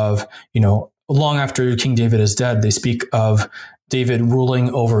speak of, long after King David is dead, they speak of David ruling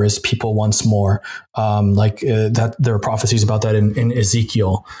over his people once more. That there are prophecies about that in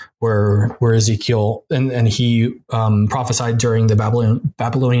Ezekiel, where Ezekiel, and he prophesied during the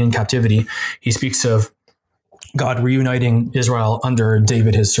Babylonian captivity. He speaks of God reuniting Israel under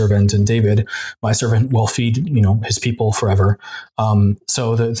David, his servant, and David, my servant, will feed, his people forever.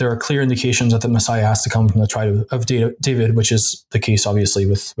 So there are clear indications that the Messiah has to come from the tribe of David, which is the case, obviously,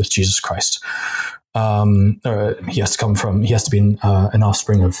 with Jesus Christ. He has to be an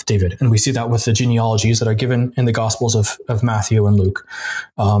offspring of David. And we see that with the genealogies that are given in the Gospels of Matthew and Luke,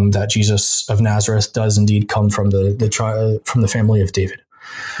 that Jesus of Nazareth does indeed come from the family of David.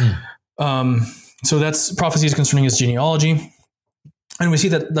 So that's prophecies concerning his genealogy. And we see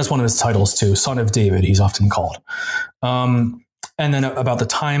that that's one of his titles too, Son of David, he's often called. And then about the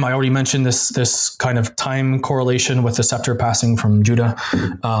time, I already mentioned this kind of time correlation with the scepter passing from Judah.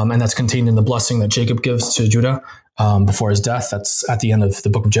 And that's contained in the blessing that Jacob gives to Judah before his death. That's at the end of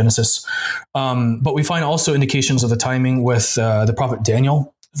the book of Genesis. But we find also indications of the timing with the prophet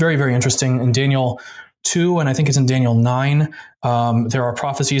Daniel. Very, very interesting. In Daniel 2, and I think it's in Daniel 9, there are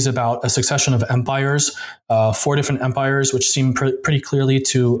prophecies about a succession of empires, 4 different empires, which seem pretty clearly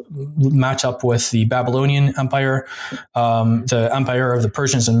to match up with the Babylonian Empire, the empire of the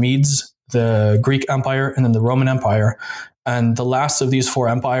Persians and Medes, the Greek Empire, and then the Roman Empire. And the last of these 4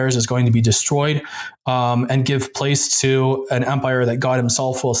 empires is going to be destroyed and give place to an empire that God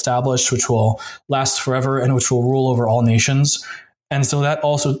himself will establish, which will last forever and which will rule over all nations. And so that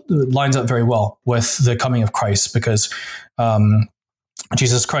also lines up very well with the coming of Christ, because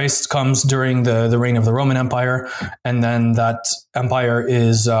Jesus Christ comes during the reign of the Roman Empire, and then that empire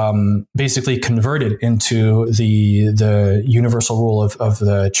is basically converted into the universal rule of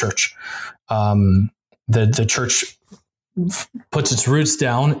the church. The church puts its roots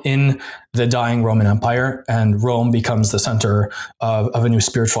down in the dying Roman Empire, and Rome becomes the center of a new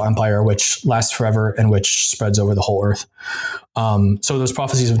spiritual empire, which lasts forever and which spreads over the whole earth. So those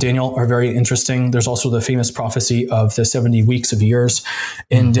prophecies of Daniel are very interesting. There's also the famous prophecy of the 70 weeks of years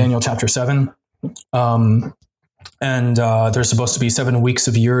in Daniel chapter 7. And there's supposed to be 7 weeks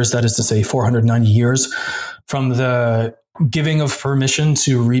of years, that is to say 490 years from the giving of permission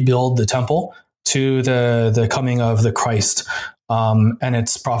to rebuild the temple to the coming of the Christ. And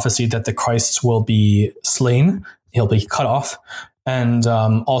it's prophesied that the Christ will be slain, he'll be cut off, and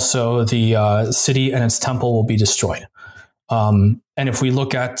also the city and its temple will be destroyed. And if we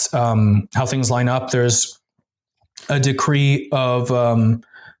look at how things line up, there's a decree of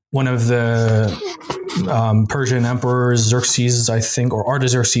one of the Persian emperors, Xerxes, I think, or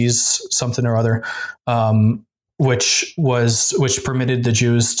Artaxerxes, something or other, which permitted the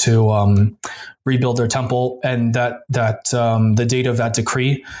Jews to rebuild their temple, and that the date of that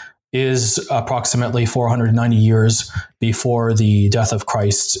decree is approximately 490 years before the death of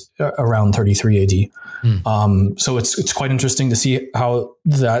Christ, around 33 AD. So it's quite interesting to see how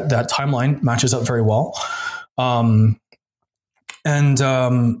that timeline matches up very well.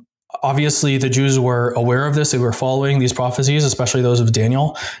 Obviously, the Jews were aware of this. They were following these prophecies, especially those of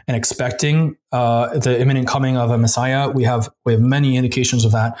Daniel, and expecting the imminent coming of a Messiah. We have many indications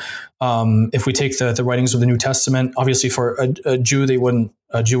of that. If we take the writings of the New Testament, obviously for a Jew,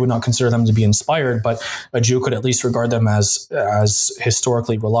 a Jew would not consider them to be inspired, but a Jew could at least regard them as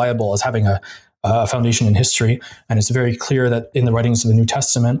historically reliable, as having a foundation in history. And it's very clear that in the writings of the New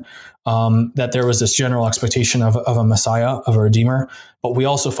Testament, that there was this general expectation of a Messiah, of a Redeemer. But we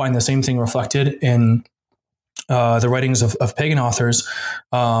also find the same thing reflected in the writings of pagan authors.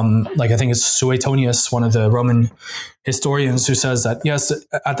 Like I think it's Suetonius, one of the Roman historians, who says that, yes,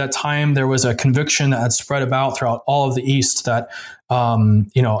 at that time there was a conviction that had spread about throughout all of the East that,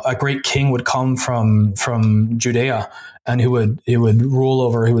 a great king would come from Judea, and who would rule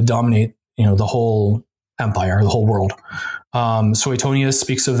over, who would dominate, the whole empire, the whole world. Suetonius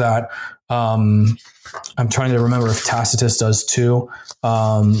speaks of that. I'm trying to remember if Tacitus does too,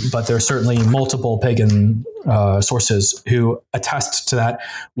 but there are certainly multiple pagan sources who attest to that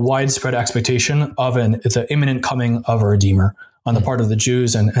widespread expectation of the imminent coming of a Redeemer on the part of the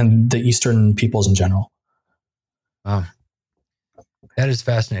Jews and the Eastern peoples in general. Wow. That is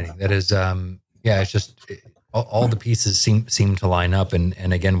fascinating. That is, it's just all the pieces seem to line up,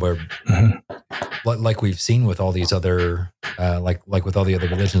 and again, we're like we've seen with all these other like with all the other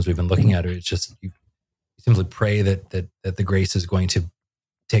religions we've been looking at. It's just you simply pray that the grace is going to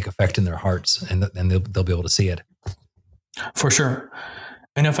take effect in their hearts, and they'll be able to see it. For sure.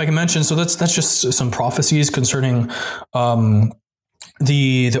 And if I can mention, so that's just some prophecies concerning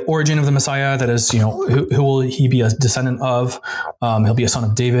the origin of the Messiah. That is, who will he be a descendant of? He'll be a son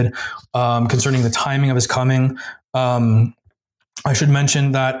of David. Concerning the timing of his coming, I should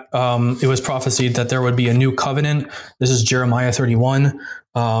mention that it was prophesied that there would be a new covenant. This is Jeremiah 31.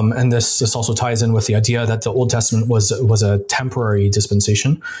 And this also ties in with the idea that the Old Testament was a temporary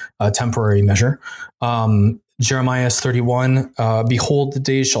dispensation, a temporary measure. Jeremiah 31, behold, the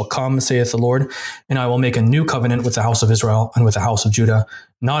days shall come, saith the Lord, and I will make a new covenant with the house of Israel and with the house of Judah,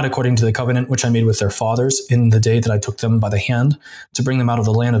 not according to the covenant which I made with their fathers in the day that I took them by the hand to bring them out of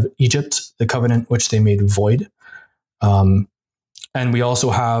the land of Egypt, the covenant which they made void. And we also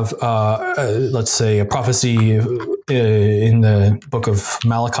have, let's say, a prophecy in the book of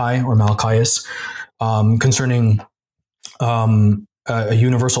Malachi or Malachias concerning a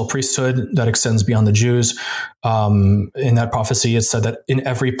universal priesthood that extends beyond the Jews. In that prophecy, it said that in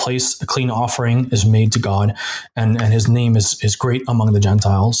every place a clean offering is made to God, and his name is great among the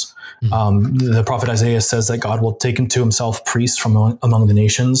Gentiles. The prophet Isaiah says that God will take to himself priests from among the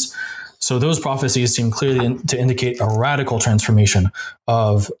nations. So those prophecies seem clearly to indicate a radical transformation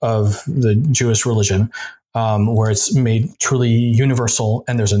of the Jewish religion, where it's made truly universal,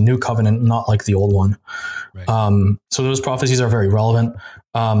 and there's a new covenant, not like the old one. Right. So those prophecies are very relevant.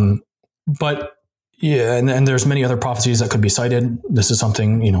 But yeah, and there's many other prophecies that could be cited. This is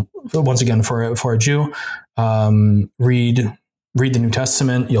something, once again, for a Jew, read the New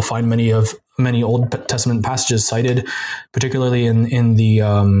Testament. You'll find many Old Testament passages cited, particularly in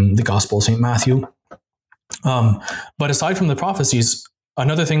the Gospel of St. Matthew. But aside from the prophecies,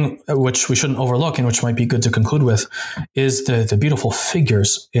 another thing which we shouldn't overlook, and which might be good to conclude with, is the beautiful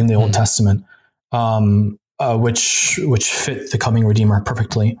figures in the Old Testament, which fit the coming Redeemer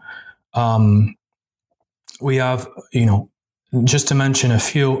perfectly. We have, just to mention a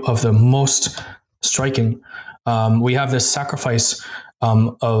few of the most striking, we have this sacrifice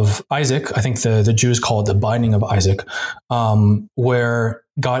of Isaac. I think the Jews call it the binding of Isaac, where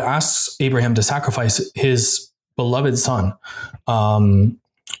God asks Abraham to sacrifice his beloved son.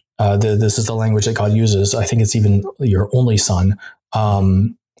 This is the language that God uses. I think it's even your only son,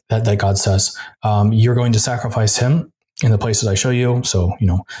 that God says, you're going to sacrifice him in the places I show you. So,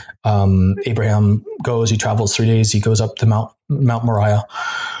 Abraham goes, he travels 3 days, he goes up to Mount Moriah.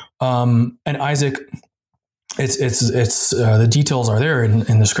 And Isaac, it's the details are there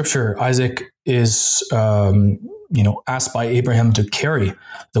in the scripture. Isaac is, asked by Abraham to carry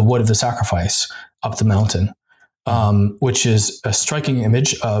the wood of the sacrifice up the mountain, which is a striking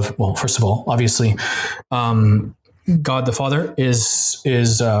image of, well, first of all, obviously, God the Father is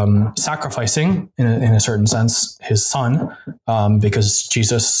sacrificing, in a certain sense, his Son, because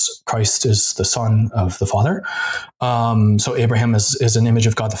Jesus Christ is the Son of the Father. So Abraham is an image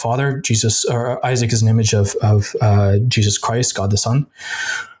of God the Father. Isaac is an image of Jesus Christ, God the Son.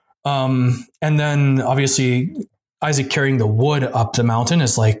 And then obviously Isaac carrying the wood up the mountain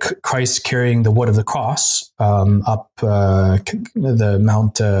is like Christ carrying the wood of the cross up the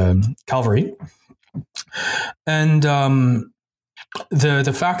Mount Calvary. And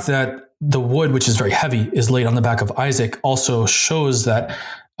the fact that the wood, which is very heavy, is laid on the back of Isaac also shows that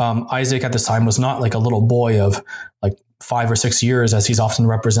Isaac at this time was not like a little boy of like 5 or 6 years, as he's often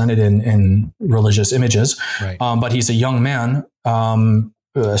represented in religious images, right. But he's a young man,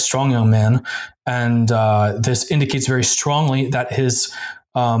 a strong young man, and this indicates very strongly that his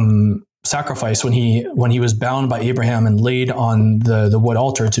sacrifice, when he was bound by Abraham and laid on the wood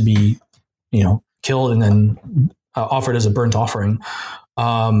altar to be, killed and then offered as a burnt offering.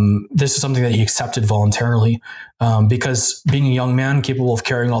 This is something that he accepted voluntarily, because being a young man capable of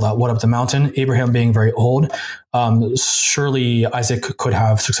carrying all that wood up the mountain, Abraham being very old, surely Isaac could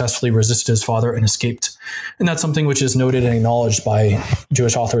have successfully resisted his father and escaped. And that's something which is noted and acknowledged by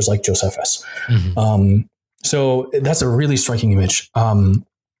Jewish authors like Josephus. Mm-hmm. So that's a really striking image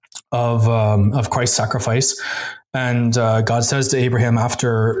of Christ's sacrifice. And God says to Abraham,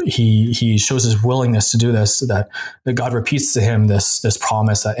 after he shows his willingness to do this, that God repeats to him this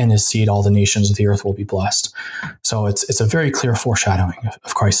promise that in his seed all the nations of the earth will be blessed. So it's a very clear foreshadowing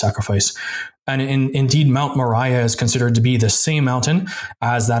of Christ's sacrifice. And indeed, Mount Moriah is considered to be the same mountain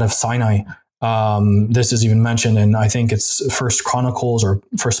as that of Sinai. This is even mentioned in, I think it's First Chronicles or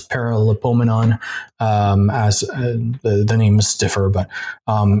First Paralipomenon, as the names differ, but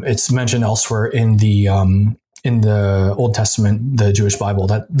it's mentioned elsewhere in the Old Testament, the Jewish Bible,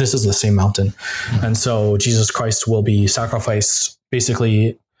 that this is the same mountain. Mm-hmm. And so Jesus Christ will be sacrificed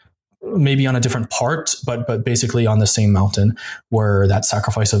basically maybe on a different part, but basically on the same mountain where that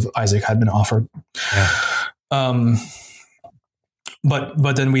sacrifice of Isaac had been offered. Yeah.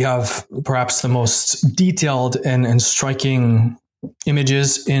 But then we have perhaps the most detailed and striking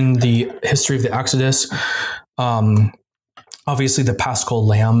images in the history of the Exodus. Obviously the Paschal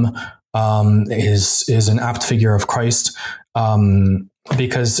Lamb is an apt figure of Christ,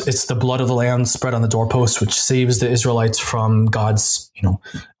 because it's the blood of the lamb spread on the doorpost, which saves the Israelites from God's,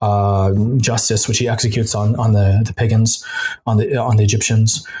 justice, which he executes on the pagans, on the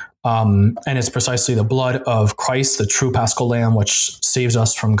Egyptians. And it's precisely the blood of Christ, the true Paschal Lamb, which saves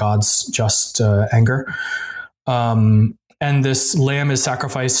us from God's just anger. And this lamb is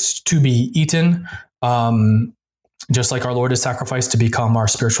sacrificed to be eaten, just like our Lord is sacrificed to become our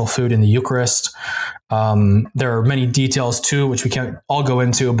spiritual food in the Eucharist. There are many details too, which we can't all go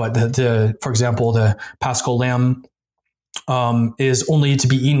into, but for example, the Paschal Lamb is only to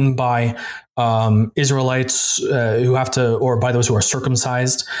be eaten by Israelites who have to, or by those who are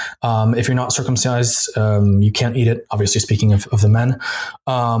circumcised. If you're not circumcised, you can't eat it, obviously speaking of the men.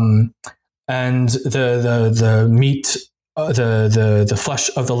 And the meat, the flesh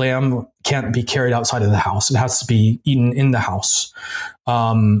of the lamb can't be carried outside of the house. It has to be eaten in the house,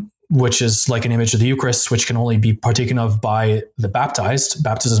 which is like an image of the Eucharist, which can only be partaken of by the baptized,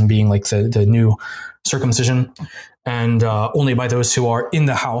 baptism being like the new circumcision, and only by those who are in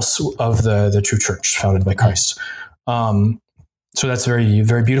the house of the true church founded by Christ. So that's very,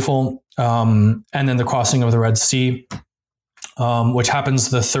 very beautiful. And then the crossing of the Red Sea, which happens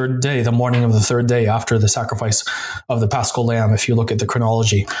the third day, the morning of the third day after the sacrifice of the Paschal Lamb. If you look at the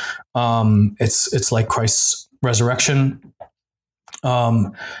chronology, it's like Christ's resurrection.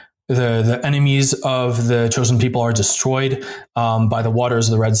 The enemies of the chosen people are destroyed by the waters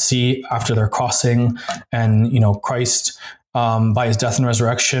of the Red Sea after their crossing, and Christ, by his death and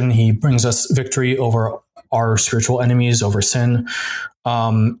resurrection, he brings us victory over our spiritual enemies, over sin.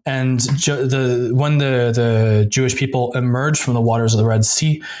 And when the Jewish people emerged from the waters of the Red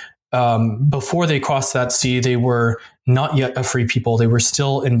Sea, before they crossed that sea, they were not yet a free people. They were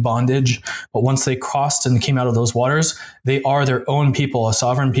still in bondage. But once they crossed and came out of those waters, they are their own people, a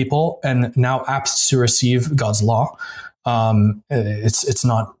sovereign people, and now apt to receive God's law. It's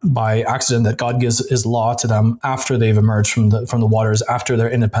not by accident that God gives his law to them after they've emerged from the waters, after their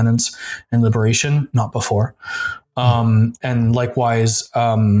independence and liberation, not before. And likewise,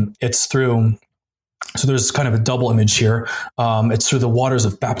 it's through. So there's kind of a double image here. It's through the waters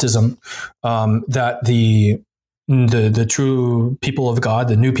of baptism that the true people of God,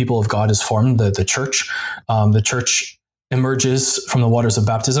 the new people of God, is formed. The church. The church emerges from the waters of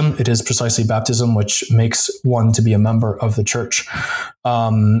baptism. It is precisely baptism which makes one to be a member of the church.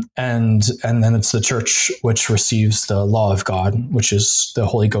 And then it's the church which receives the law of God, which is the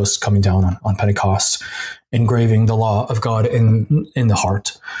Holy Ghost coming down on Pentecost, engraving the law of God in the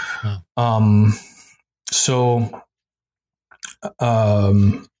heart. And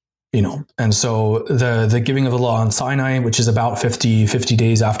so the giving of the law on Sinai, which is about 50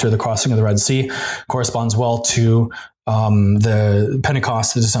 days after the crossing of the Red Sea, corresponds well to the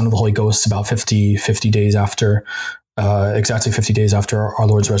Pentecost, the descent of the Holy Ghost, about 50 days after, exactly 50 days after our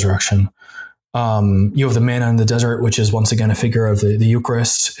Lord's resurrection. You have the manna in the desert, which is once again a figure of the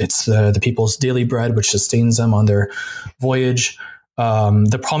Eucharist. It's the people's daily bread, which sustains them on their voyage.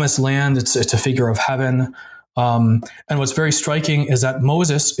 The promised land, it's a figure of heaven. And what's very striking is that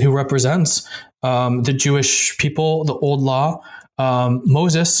Moses, who represents the Jewish people, the old law,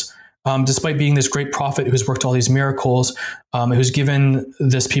 Moses, despite being this great prophet who's worked all these miracles, who's given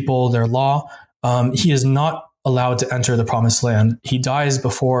this people their law, he is not allowed to enter the promised land. He dies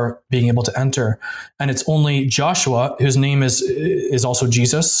before being able to enter. And it's only Joshua, whose name is also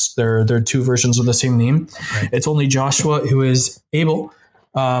Jesus. There are two versions of the same name. Right. It's only Joshua who is able,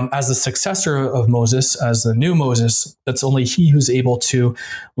 as the successor of Moses, as the new Moses, it's only he who's able to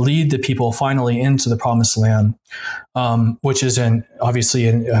lead the people finally into the promised land, which is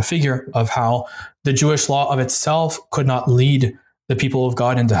obviously a figure of how the Jewish law of itself could not lead the people of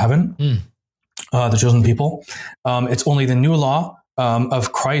God into heaven, the chosen people. It's only the new law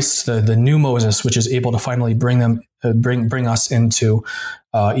of Christ, the new Moses, which is able to finally bring us into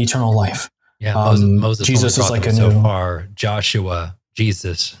eternal life. Yeah, Moses Jesus is like a so new far. Joshua,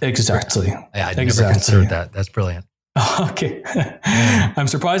 Jesus. Exactly. I'd never considered that. That's brilliant. Okay. I'm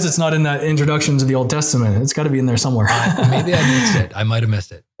surprised it's not in that introduction to the Old Testament. It's got to be in there somewhere. Maybe I missed it. I might have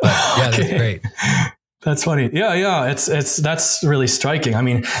missed it. But yeah, okay. That's great. That's funny. Yeah. That's really striking. I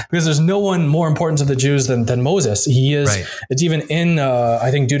mean, because there's no one more important to the Jews than Moses. He is. Right. It's even in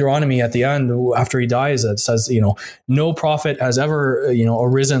I think Deuteronomy at the end after he dies. It says no prophet has ever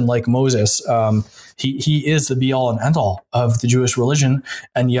arisen like Moses. He is the be all and end all of the Jewish religion,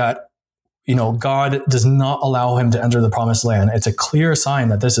 and yet God does not allow him to enter the promised land. It's a clear sign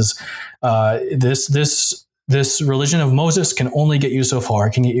that this is this religion of Moses can only get you so far.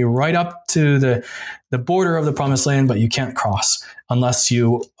 It can get you right up to the border of the promised land, but you can't cross unless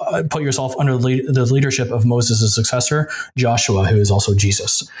you put yourself under the leadership of Moses' successor, Joshua, who is also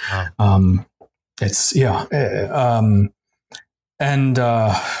Jesus. Wow.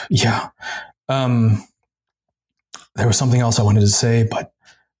 There was something else I wanted to say, but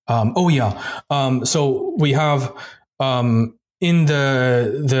so we have in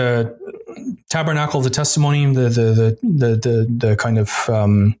the tabernacle of the testimony, the kind of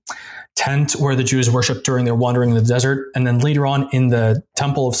tent where the Jews worship during their wandering in the desert, and then later on in the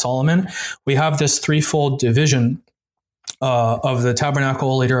Temple of Solomon, we have this threefold division of the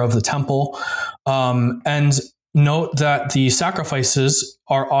tabernacle, later of the temple, and note that the sacrifices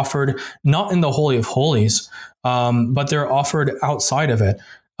are offered not in the Holy of Holies, but they're offered outside of it.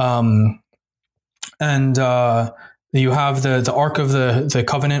 You have the Ark of the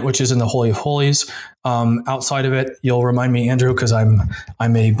Covenant, which is in the Holy of Holies. Outside of it, you'll remind me, Andrew, because I'm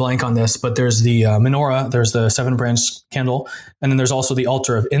a blank on this, but there's the menorah, there's the 7-branch candle, and then there's also the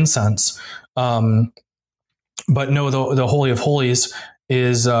altar of incense. But no, the Holy of Holies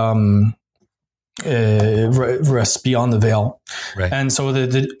is rests beyond the veil. Right. And so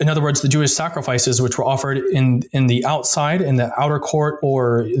in other words, the Jewish sacrifices, which were offered in the outside, in the outer court,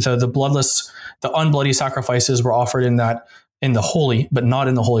 or the bloodless, the unbloody sacrifices were offered in the holy, but not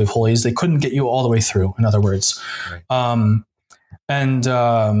in the Holy of Holies. They couldn't get you all the way through, in other words. Right.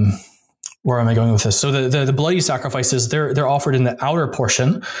 Where am I going with this? So the bloody sacrifices, they're offered in the outer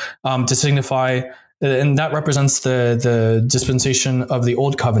portion to signify, and that represents the dispensation of the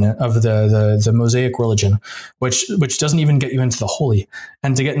old covenant of the Mosaic religion, which doesn't even get you into the holy.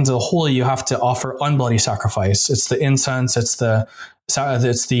 And to get into the holy, you have to offer unbloody sacrifice. It's the incense. That's right.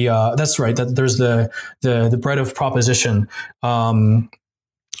 That there's the bread of proposition, the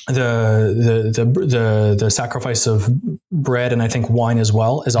sacrifice of bread, and I think wine as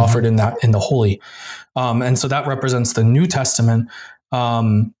well, is offered in the holy, and so that represents the New Testament.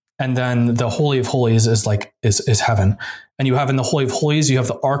 And then the Holy of Holies is heaven. And you have in the Holy of Holies, you have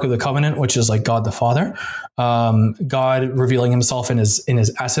the Ark of the Covenant, which is like God the Father, God revealing himself in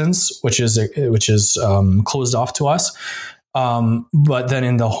his essence, which is closed off to us. But then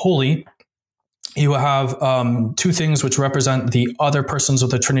in the Holy, you have two things which represent the other persons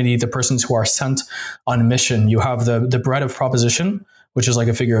of the Trinity, the persons who are sent on mission. You have the bread of proposition, which is like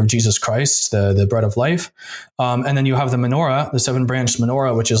a figure of Jesus Christ, the bread of life. And then you have the menorah, the 7-branched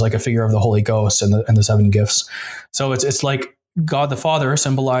menorah, which is like a figure of the Holy Ghost and the 7 gifts. So it's like God the Father,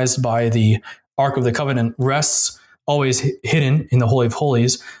 symbolized by the Ark of the Covenant, rests always hidden in the Holy of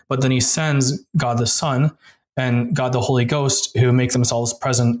Holies, but then he sends God the Son and God the Holy Ghost, who make themselves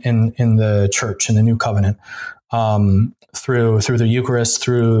present in the church, in the new covenant, through the Eucharist,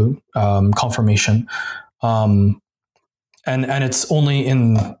 through confirmation. And it's only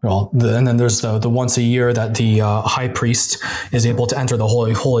and then there's the once a year that the high priest is able to enter the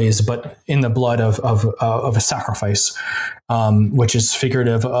Holy of Holies, but in the blood of a sacrifice, which is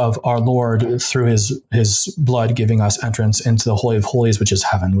figurative of our Lord through his blood giving us entrance into the Holy of Holies, which is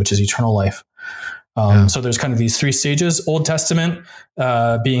heaven, which is eternal life. So there's kind of these 3 stages: Old Testament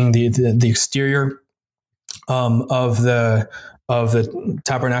being the exterior of the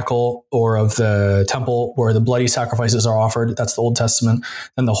tabernacle or of the temple where the bloody sacrifices are offered. That's the Old Testament.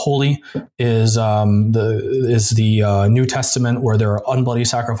 Then the Holy is the New Testament, where there are unbloody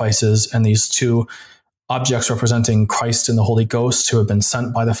sacrifices and these 2 objects representing Christ and the Holy Ghost, who have been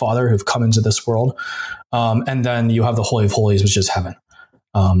sent by the Father, who've come into this world. And then you have the Holy of Holies, which is heaven.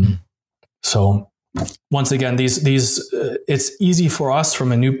 So once again, these it's easy for us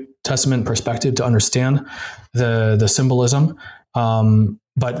from a New Testament perspective to understand the symbolism.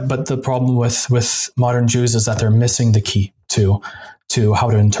 But the problem with modern Jews is that they're missing the key to how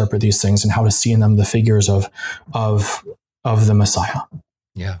to interpret these things and how to see in them the figures of the Messiah.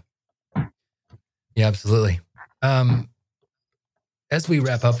 Yeah. Yeah, absolutely. As we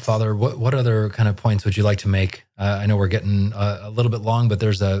wrap up, Father, what other kind of points would you like to make? I know we're getting a little bit long, but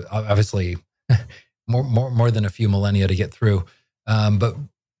there's obviously more than a few millennia to get through. But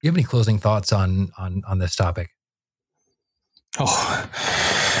do you have any closing thoughts on this topic?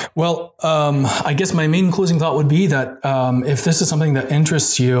 Well, I guess my main closing thought would be that if this is something that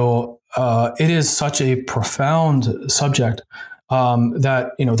interests you, it is such a profound subject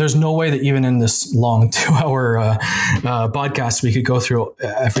that, there's no way that even in this long 2-hour podcast we could go through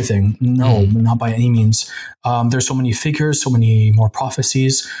everything. No, not by any means. There's so many figures, so many more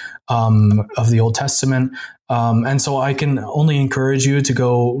prophecies of the Old Testament. And so I can only encourage you to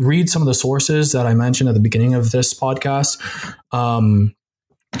go read some of the sources that I mentioned at the beginning of this podcast,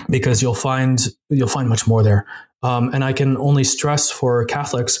 because you'll find much more there. And I can only stress for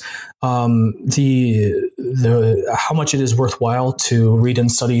Catholics the how much it is worthwhile to read and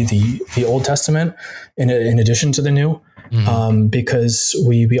study the Old Testament in addition to the New. Because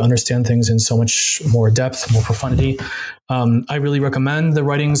we understand things in so much more depth, more profundity. I really recommend the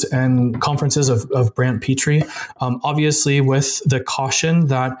writings and conferences of Brant Petrie, obviously with the caution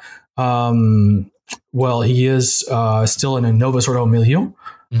that, he is still in a Novus Ordo milieu.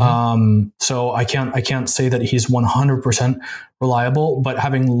 So I can't say that he's 100% reliable, but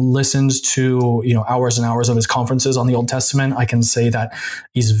having listened to, hours and hours of his conferences on the Old Testament, I can say that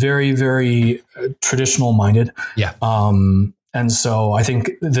he's very, very traditional minded. Yeah. And so I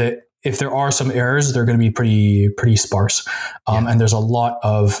think that if there are some errors, they're going to be pretty sparse. And there's a lot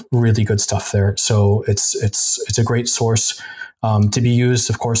of really good stuff there. So it's a great source to be used,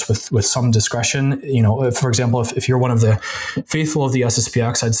 of course, with some discretion. For example, if you're one of the faithful of the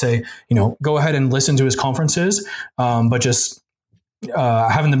SSPX, I'd say, go ahead and listen to his conferences, but just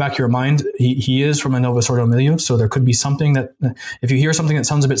have in the back of your mind, he is from a Novus Ordo milieu, so there could be something that, if you hear something that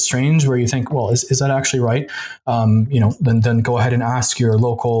sounds a bit strange, where you think, well, is that actually right? Then go ahead and ask your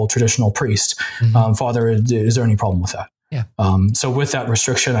local traditional priest, Father, is there any problem with that? Yeah. So with that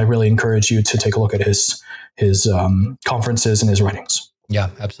restriction, I really encourage you to take a look at his conferences and his writings. Yeah,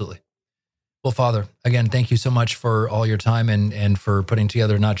 absolutely. Well, Father, again, thank you so much for all your time and for putting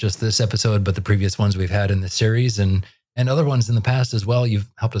together not just this episode, but the previous ones we've had in the series and other ones in the past as well.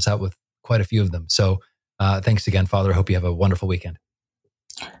 You've helped us out with quite a few of them. So thanks again, Father. I hope you have a wonderful weekend.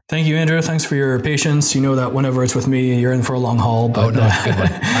 Thank you, Andrew. Thanks for your patience. You know that whenever it's with me, you're in for a long haul. But, no, it's a good one.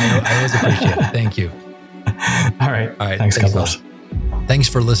 I always appreciate it. Thank you. All right. Thanks, God bless. Thanks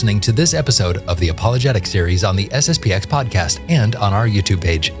for listening to this episode of the Apologetics series on the SSPX podcast and on our YouTube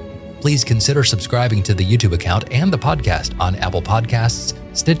page. Please consider subscribing to the YouTube account and the podcast on Apple Podcasts,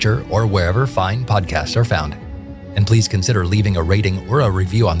 Stitcher, or wherever fine podcasts are found. And please consider leaving a rating or a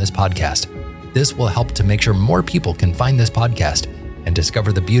review on this podcast. This will help to make sure more people can find this podcast and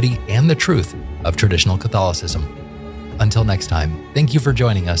discover the beauty and the truth of traditional Catholicism. Until next time, thank you for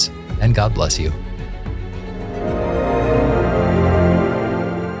joining us, and God bless you.